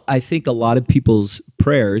I think a lot of people's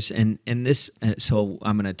prayers, and this, so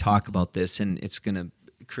I'm going to talk about this, and it's going to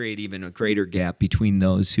create even a greater gap between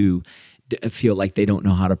those who feel like they don't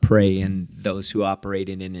know how to pray and those who operate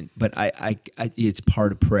in it. But it's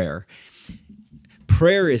part of prayer.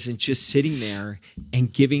 Prayer isn't just sitting there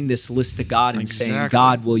and giving this list to God and saying,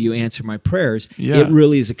 God, will you answer my prayers? Yeah. It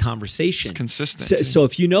really is a conversation. It's consistent. So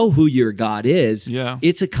if you know who your God is, yeah.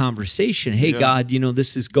 It's a conversation. Hey, yeah. God,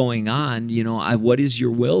 this is going on. What is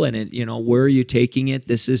your will in it? Where are you taking it?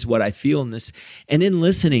 This is what I feel in this. And then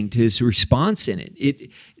listening to his response in it.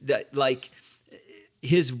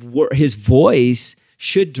 His voice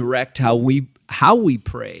should direct how we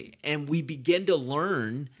pray. And we begin to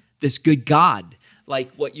learn this good God.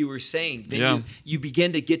 Like what you were saying, then you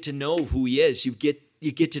begin to get to know who he is. You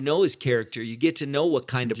get to know his character. You get to know what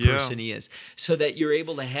kind of person he is, so that you're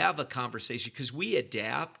able to have a conversation, because we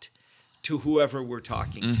adapt to whoever we're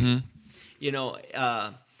talking to.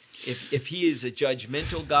 If he is a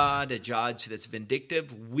judgmental God, a judge that's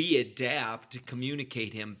vindictive, we adapt to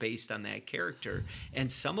communicate him based on that character. And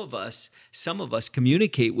some of us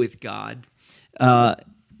communicate with God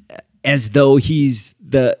as though he's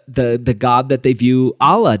the God that they view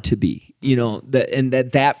Allah to be, and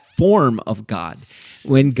that form of God.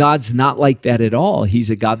 When God's not like that at all. He's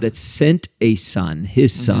a God that sent a son,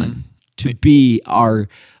 his son, to be our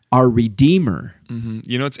Redeemer. Mm-hmm.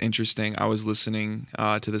 It's interesting. I was listening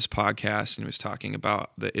to this podcast, and it was talking about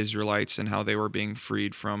the Israelites and how they were being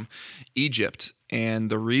freed from Egypt. And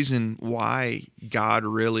the reason why God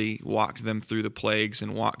really walked them through the plagues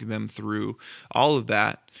and walked them through all of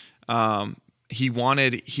that, he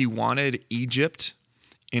wanted Egypt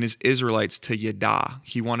and his Israelites to yada.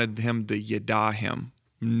 He wanted him to yada him,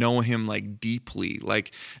 know him like deeply,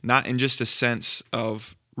 like not in just a sense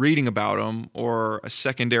of reading about him or a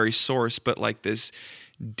secondary source, but like this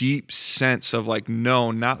deep sense of like,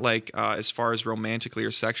 no, not like as far as romantically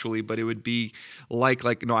or sexually, but it would be like,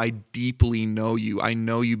 no, I deeply know you. I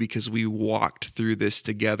know you because we walked through this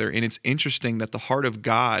together. And it's interesting that the heart of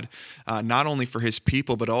God, not only for his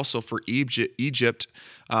people, but also for Egypt,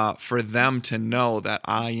 for them to know that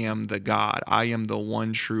I am the God, I am the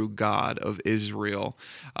one true God of Israel,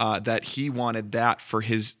 that he wanted that for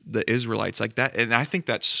the Israelites like that. And I think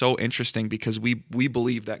that's so interesting, because we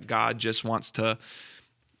believe that God just wants to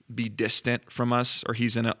be distant from us, or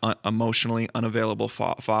he's an emotionally unavailable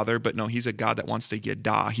father. But no, he's a God that wants to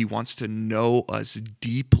yada. He wants to know us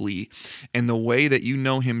deeply. And the way that you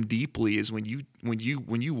know him deeply is when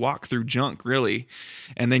you walk through junk, really,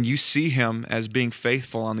 and then you see him as being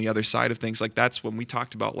faithful on the other side of things. Like that's when we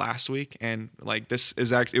talked about last week. And like this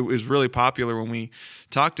is actually, it was really popular when we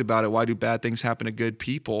talked about it. Why do bad things happen to good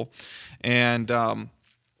people? And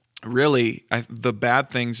really, the bad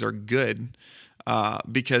things are good.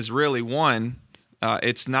 Because really,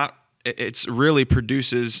 it's really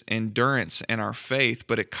produces endurance in our faith,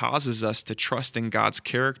 but it causes us to trust in God's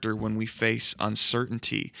character when we face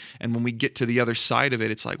uncertainty. And when we get to the other side of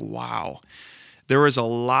it, it's like, wow, there was a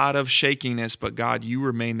lot of shakiness, but God, you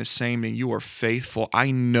remain the same and you are faithful.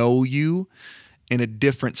 I know you in a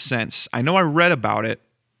different sense. I know I read about it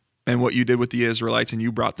and what you did with the Israelites and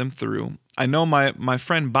you brought them through. I know my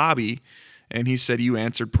friend Bobby, and he said you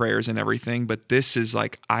answered prayers and everything, but this is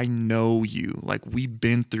like, I know you. Like we've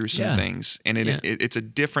been through some things, and it's a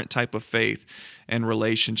different type of faith and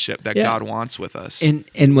relationship that God wants with us.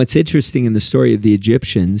 And what's interesting in the story of the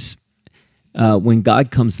Egyptians, when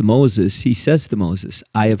God comes to Moses, he says to Moses,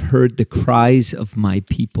 I have heard the cries of my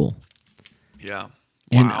people. Yeah.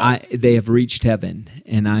 Wow. And they have reached heaven,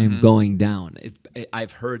 and I am going down.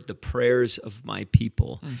 I've heard the prayers of my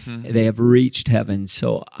people. Mm-hmm. They have reached heaven,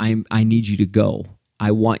 so I need you to go.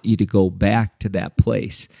 I want you to go back to that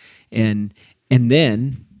place. And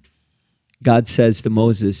then God says to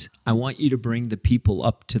Moses, I want you to bring the people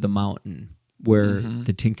up to the mountain where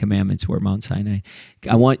the Ten Commandments were, Mount Sinai.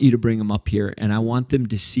 I want you to bring them up here, and I want them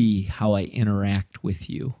to see how I interact with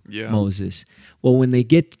you, Moses. Well, when they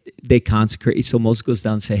consecrate. So Moses goes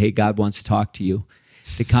down and say, hey, God wants to talk to you.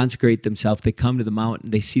 They consecrate themselves. They come to the mountain.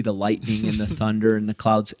 They see the lightning and the thunder and the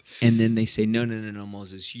clouds. And then they say, no,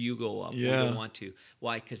 Moses, you go up. Yeah. We don't want to.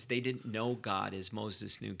 Why? Because they didn't know God as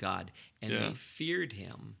Moses knew God. And they feared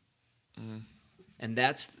him. And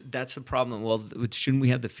that's the problem. Well, shouldn't we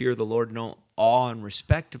have the fear of the Lord? No, awe and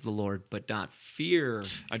respect of the Lord, but not fear.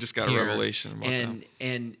 I just got a revelation about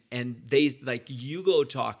that. And they, like, you go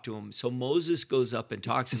talk to him. So Moses goes up and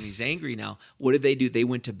talks to him. He's angry now. What did they do? They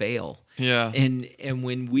went to Baal. Yeah. And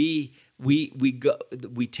when we go,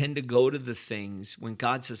 we tend to go to the things when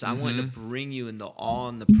God says, I want to bring you in the awe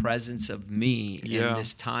and the presence of me in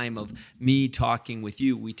this time of me talking with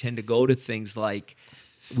you. We tend to go to things like,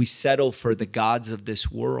 we settle for the gods of this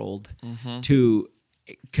world to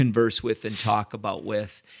converse with and talk about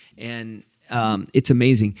with. And it's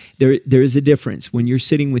amazing. There is a difference when you're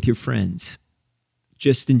sitting with your friends,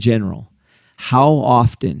 just in general. How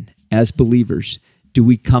often, as believers, do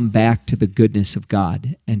we come back to the goodness of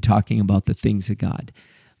God and talking about the things of God?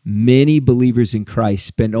 Many believers in Christ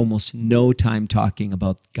spend almost no time talking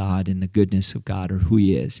about God and the goodness of God or who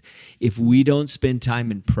he is. If we don't spend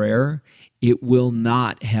time in prayer, it will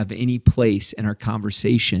not have any place in our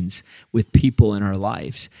conversations with people in our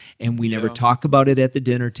lives. And we never talk about it at the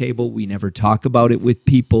dinner table. We never talk about it with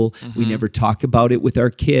people. We never talk about it with our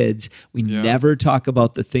kids. We never talk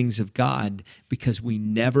about the things of God because we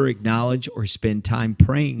never acknowledge or spend time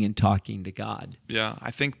praying and talking to God. Yeah, I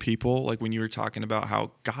think people, like when you were talking about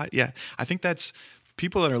how God, I think that's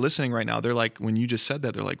people that are listening right now, they're like, when you just said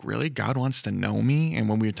that, they're like, really? God wants to know me? And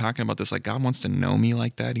when we were talking about this, like, God wants to know me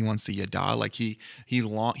like that. He wants to yada. Like he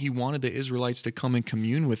wanted the Israelites to come and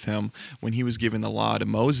commune with him when he was giving the law to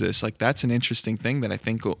Moses. Like, that's an interesting thing that I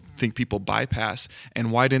think people bypass.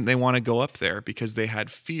 And why didn't they want to go up there? Because they had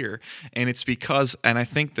fear. And it's because, and I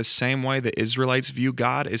think the same way the Israelites view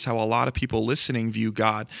God is how a lot of people listening view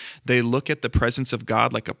God. They look at the presence of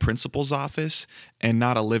God like a principal's office and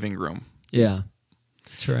not a living room. Yeah.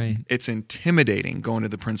 That's right. It's intimidating going to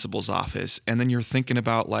the principal's office. And then you're thinking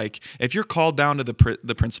about, like, if you're called down to the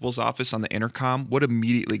principal's office on the intercom, what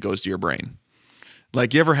immediately goes to your brain?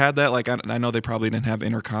 Like, you ever had that? Like, I know they probably didn't have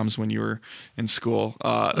intercoms when you were in school.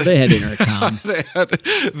 They had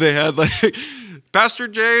intercoms. they had like, Pastor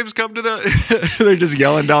James, come to the... They're just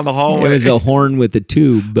yelling down the hallway. It was a horn with a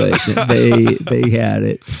tube, but they had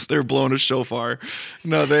it. They're blowing a shofar.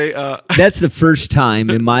 No, they... That's the first time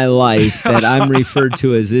in my life that I'm referred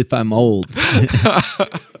to as if I'm old.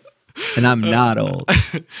 And I'm not old.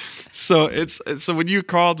 So when you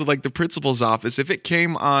called to, like, the principal's office, if it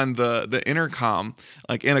came on the intercom,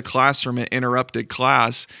 like in a classroom, it interrupted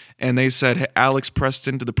class, and they said, hey, Alex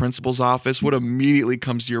Preston to the principal's office, what immediately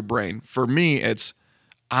comes to your brain? For me, it's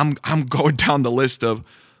I'm going down the list of,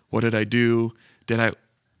 what did I do?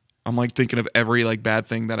 I'm like thinking of every, like, bad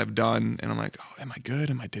thing that I've done, and I'm like, oh, am I good?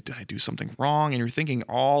 Did I do something wrong? And you're thinking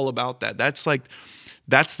all about that.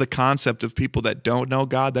 That's the concept of people that don't know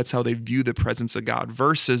God. That's how they view the presence of God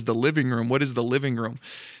versus the living room. What is the living room?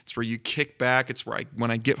 It's where you kick back. It's where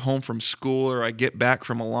when I get home from school or I get back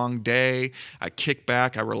from a long day, I kick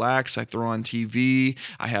back, I relax, I throw on TV.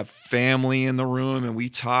 I have family in the room and we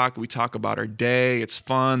talk about our day. It's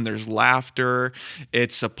fun. There's laughter.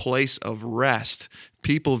 It's a place of rest.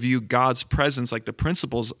 People view God's presence like the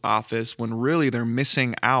principal's office when really they're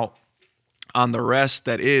missing out on the rest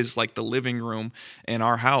that is like the living room in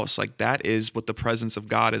our house. Like, that is what the presence of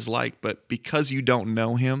God is like. But because you don't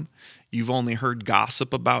know him, you've only heard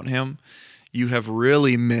gossip about him, you have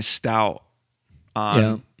really missed out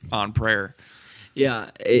on prayer. Yeah.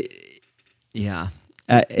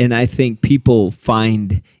 And I think people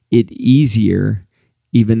find it easier,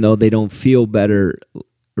 even though they don't feel better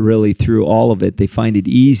really through all of it, they find it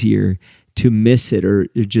easier to miss it or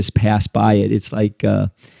just pass by it. It's like,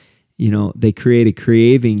 they create a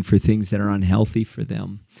craving for things that are unhealthy for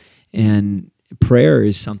them. And prayer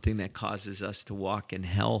is something that causes us to walk in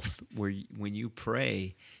health, where when you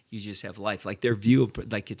pray, you just have life. Like, their view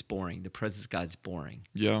of, like, it's boring. The presence of God's boring.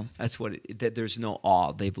 Yeah. That's what, that there's no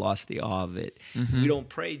awe. They've lost the awe of it. Mm-hmm. We don't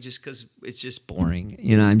pray just because it's just boring.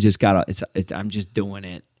 I'm just doing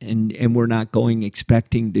it. And we're not going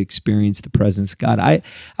expecting to experience the presence of God. I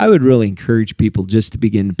would really encourage people just to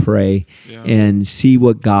begin to pray and see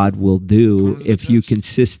what God will do if you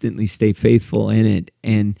consistently stay faithful in it,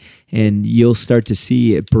 and you'll start to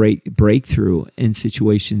see it breakthrough in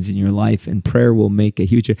situations in your life, and prayer will make a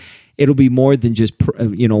huge. it'll be more than just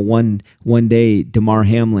one day Damar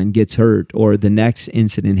Hamlin gets hurt or the next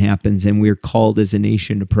incident happens and we're called as a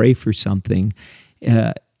nation to pray for something.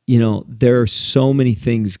 There are so many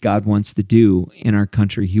things God wants to do in our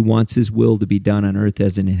country. He wants His will to be done on earth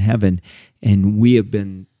as in heaven, and we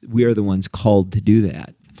are the ones called to do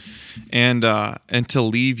that. And to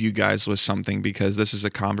leave you guys with something, because this is a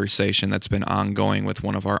conversation that's been ongoing with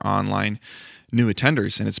one of our online new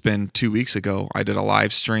attenders, and it's been 2 weeks ago. I did a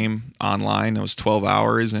live stream online. It was 12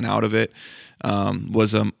 hours, and out of it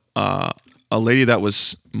was a lady that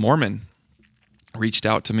was Mormon reached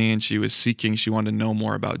out to me, and she wanted to know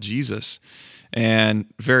more about Jesus, and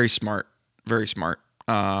very smart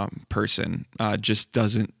person, just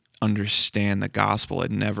doesn't understand the gospel,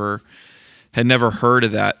 had never heard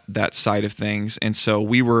of that side of things. And so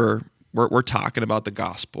we're talking about the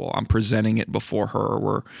gospel. I'm presenting it before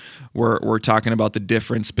her. We're talking about the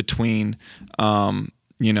difference between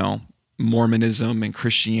Mormonism and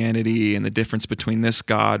Christianity, and the difference between this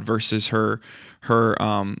God versus her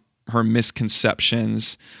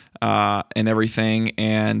misconceptions and everything.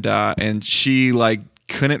 And she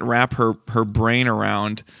couldn't wrap her brain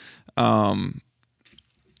around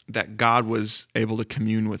that God was able to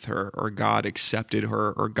commune with her, or God accepted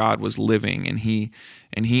her, or God was living, and he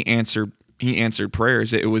answered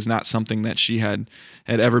prayers. It was not something that she had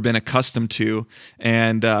ever been accustomed to.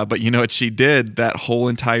 And but you know what she did that whole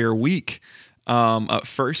entire week?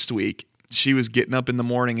 First week, she was getting up in the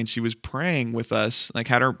morning and she was praying with us,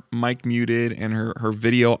 had her mic muted and her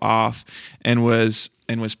video off, and was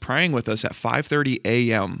praying with us at 5:30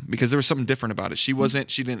 a.m. because there was something different about it. She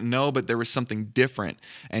didn't know, but there was something different.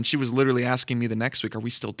 And she was literally asking me the next week, are we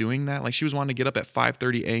still doing that? She was wanting to get up at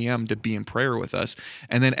 5:30 a.m. to be in prayer with us.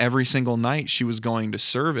 And then every single night she was going to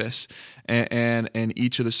service and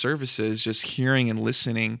each of the services, just hearing and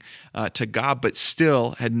listening to God, but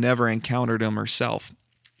still had never encountered Him herself.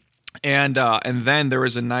 And then there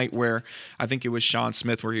was a night where I think it was Sean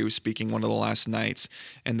Smith, where he was speaking one of the last nights,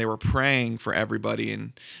 and they were praying for everybody.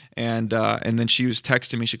 And then she was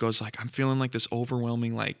texting me. She goes I'm feeling this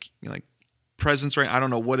overwhelming presence right. I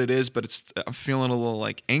don't know what it is, but I'm feeling a little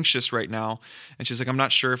anxious right now. And she's I'm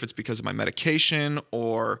not sure if it's because of my medication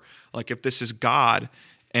or if this is God.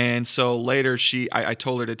 And so later I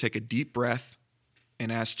told her to take a deep breath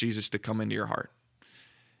and ask Jesus to come into your heart.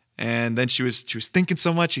 And then she was thinking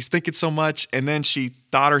so much. She's thinking so much. And then she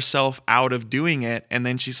thought herself out of doing it. And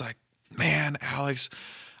then she's like, man, Alex,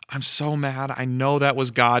 I'm so mad. I know that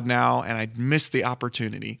was God now, and I missed the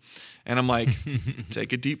opportunity. And I'm like,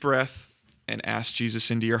 take a deep breath and ask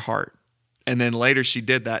Jesus into your heart. And then later she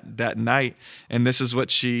did that night. And this is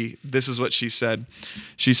what she said.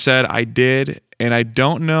 She said, I did. And I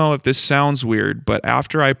don't know if this sounds weird, but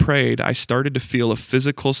after I prayed, I started to feel a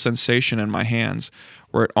physical sensation in my hands,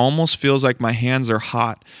 where it almost feels like my hands are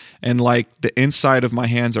hot and the inside of my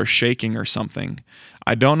hands are shaking or something.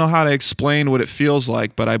 I don't know how to explain what it feels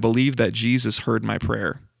like, but I believe that Jesus heard my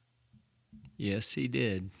prayer. Yes, He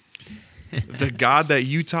did. The God that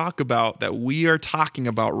you talk about, that we are talking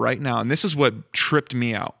about right now, and this is what tripped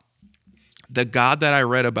me out. The God that I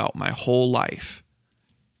read about my whole life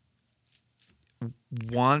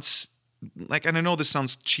wants, and I know this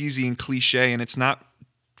sounds cheesy and cliche, and it's not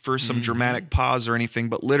for some dramatic pause or anything,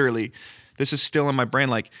 but literally, this is still in my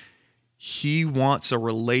brain. He wants a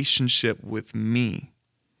relationship with me,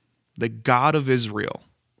 the God of Israel.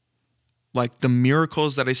 The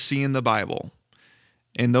miracles that I see in the Bible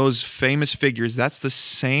and those famous figures, that's the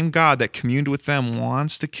same God that communed with them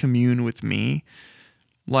wants to commune with me.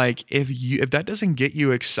 If that doesn't get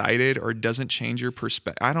you excited or doesn't change your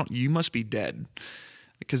perspective, you must be dead,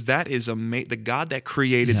 because that is the God that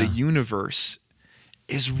created the universe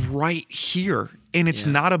is right here. And it's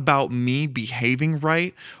not about me behaving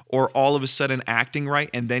right or all of a sudden acting right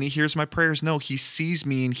and then He hears my prayers. No, He sees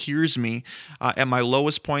me and hears me at my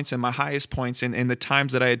lowest points and my highest points. And in the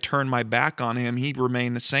times that I had turned my back on Him, He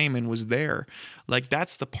remained the same and was there.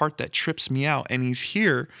 That's the part that trips me out. And He's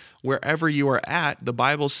here wherever you are at. The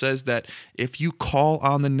Bible says that if you call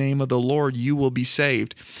on the name of the Lord, you will be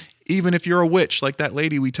saved. Even if you're a witch, like that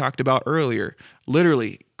lady we talked about earlier,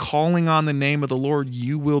 literally calling on the name of the Lord,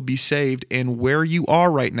 you will be saved. And where you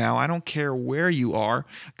are right now, I don't care where you are,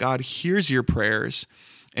 God hears your prayers.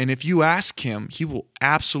 And if you ask Him, He will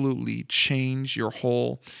absolutely change your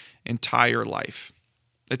whole entire life.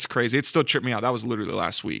 It's crazy. It still tripped me out. That was literally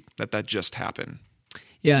last week that just happened.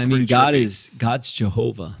 Yeah, I mean, God's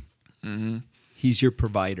Jehovah. Mm-hmm. He's your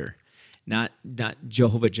provider. Not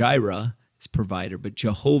Jehovah Jireh, provider, but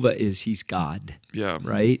Jehovah He's God. Yeah.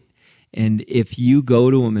 Right? And if you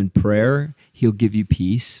go to Him in prayer, He'll give you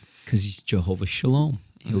peace because He's Jehovah Shalom.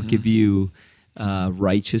 He'll give you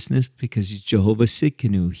righteousness because he's Jehovah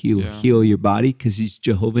Sidkenu. He'll Yeah. heal your body because he's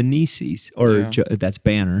Jehovah Nisis, or Yeah. that's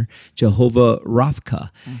Banner, Jehovah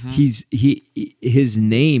Rapha. His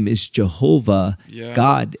name is Jehovah Yeah.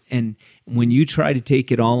 God. And when you try to take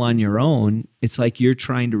it all on your own, it's like you're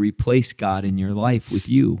trying to replace God in your life with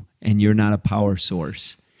you, and you're not a power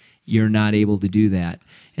source. You're not able to do that.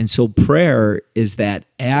 And so prayer is that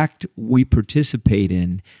act we participate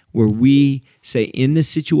in where we say, in this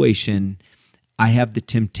situation, I have the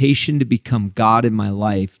temptation to become God in my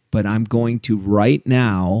life, but I'm going to right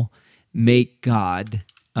now make God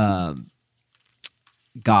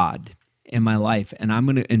God in my life. And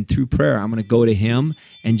and through prayer, I'm going to go to him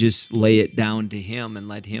and just lay it down to him and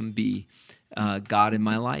let him be God in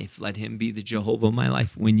my life. Let him be the Jehovah of my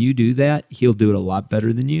life. When you do that, he'll do it a lot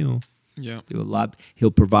better than you. Yeah. Do a lot.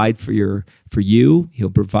 He'll provide for you. He'll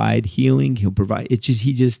provide healing.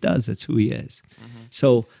 He just does. That's who he is.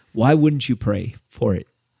 So why wouldn't you pray for it?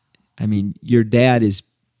 I mean, your dad is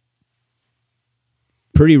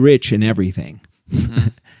pretty rich in everything.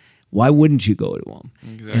 Why wouldn't you go to him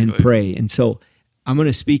and pray? And so I'm going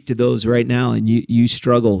to speak to those right now, and you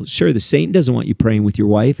struggle. Sure, the Satan doesn't want you praying with your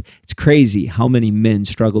wife. It's crazy how many men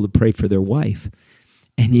struggle to pray for their wife.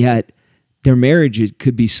 And yet their marriage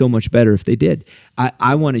could be so much better if they did.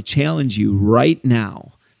 I want to challenge you right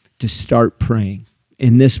now to start praying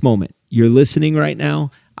in this moment. You're listening right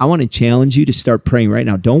now. I want to challenge you to start praying right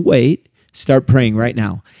now. Don't wait. Start praying right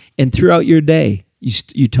now. And throughout your day,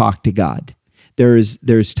 you talk to God.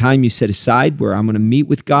 There's time you set aside where I'm going to meet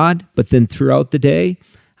with God, but then throughout the day,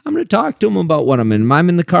 I'm going to talk to him about what I'm in. I'm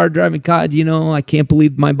in the car driving, God, I can't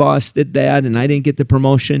believe my boss did that and I didn't get the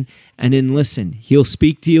promotion. And then listen, he'll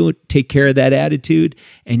speak to you, take care of that attitude,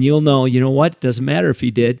 and you'll know, you know what? Doesn't matter if he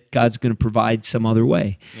did. God's going to provide some other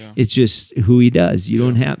way. Yeah. It's just who he does. You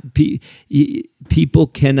don't have, people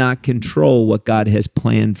cannot control what God has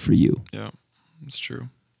planned for you. Yeah, that's true.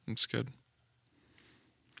 That's good.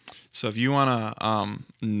 So if you want to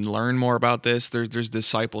learn more about this, there's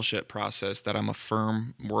discipleship process that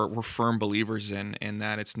we're firm believers in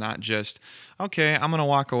that it's not just, okay, I'm going to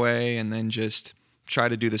walk away and then just try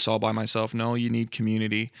to do this all by myself. No, you need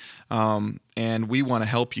community. And we want to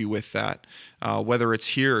help you with that. Whether it's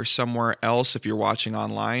here or somewhere else, if you're watching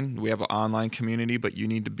online, we have an online community, but you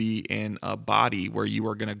need to be in a body where you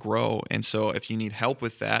are going to grow. And so if you need help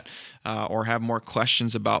with that or have more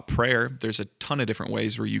questions about prayer, there's a ton of different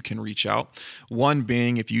ways where you can reach out. One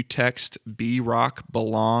being, if you text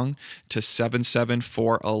BRockBelong to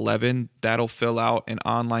 77411, that'll fill out an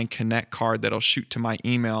online connect card that'll shoot to my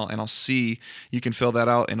email, and you can fill that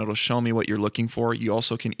out and it'll show me what you're looking for. You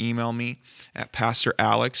also can email me at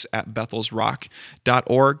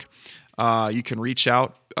pastoralex@bethelsrock.org. You can reach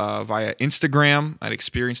out via Instagram at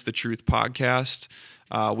Experience the Truth Podcast.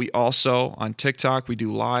 We also, on TikTok, we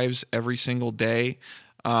do lives every single day.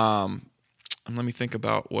 And let me think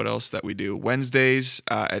about what else that we do. Wednesdays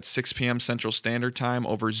at 6 p.m. Central Standard Time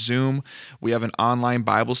over Zoom, we have an online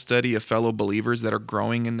Bible study of fellow believers that are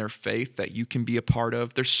growing in their faith that you can be a part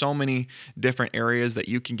of. There's so many different areas that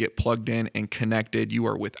you can get plugged in and connected. You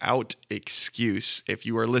are without excuse, if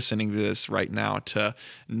you are listening to this right now, to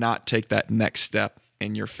not take that next step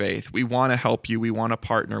in your faith. We want to help you. We want to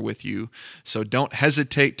partner with you. So don't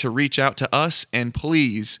hesitate to reach out to us, and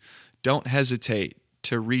please don't hesitate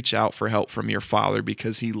to reach out for help from your Father,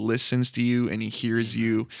 because he listens to you and he hears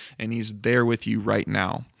you and he's there with you right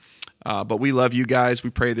now. But we love you guys. We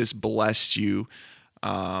pray this blessed you.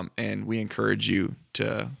 And we encourage you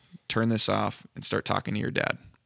to turn this off and start talking to your dad.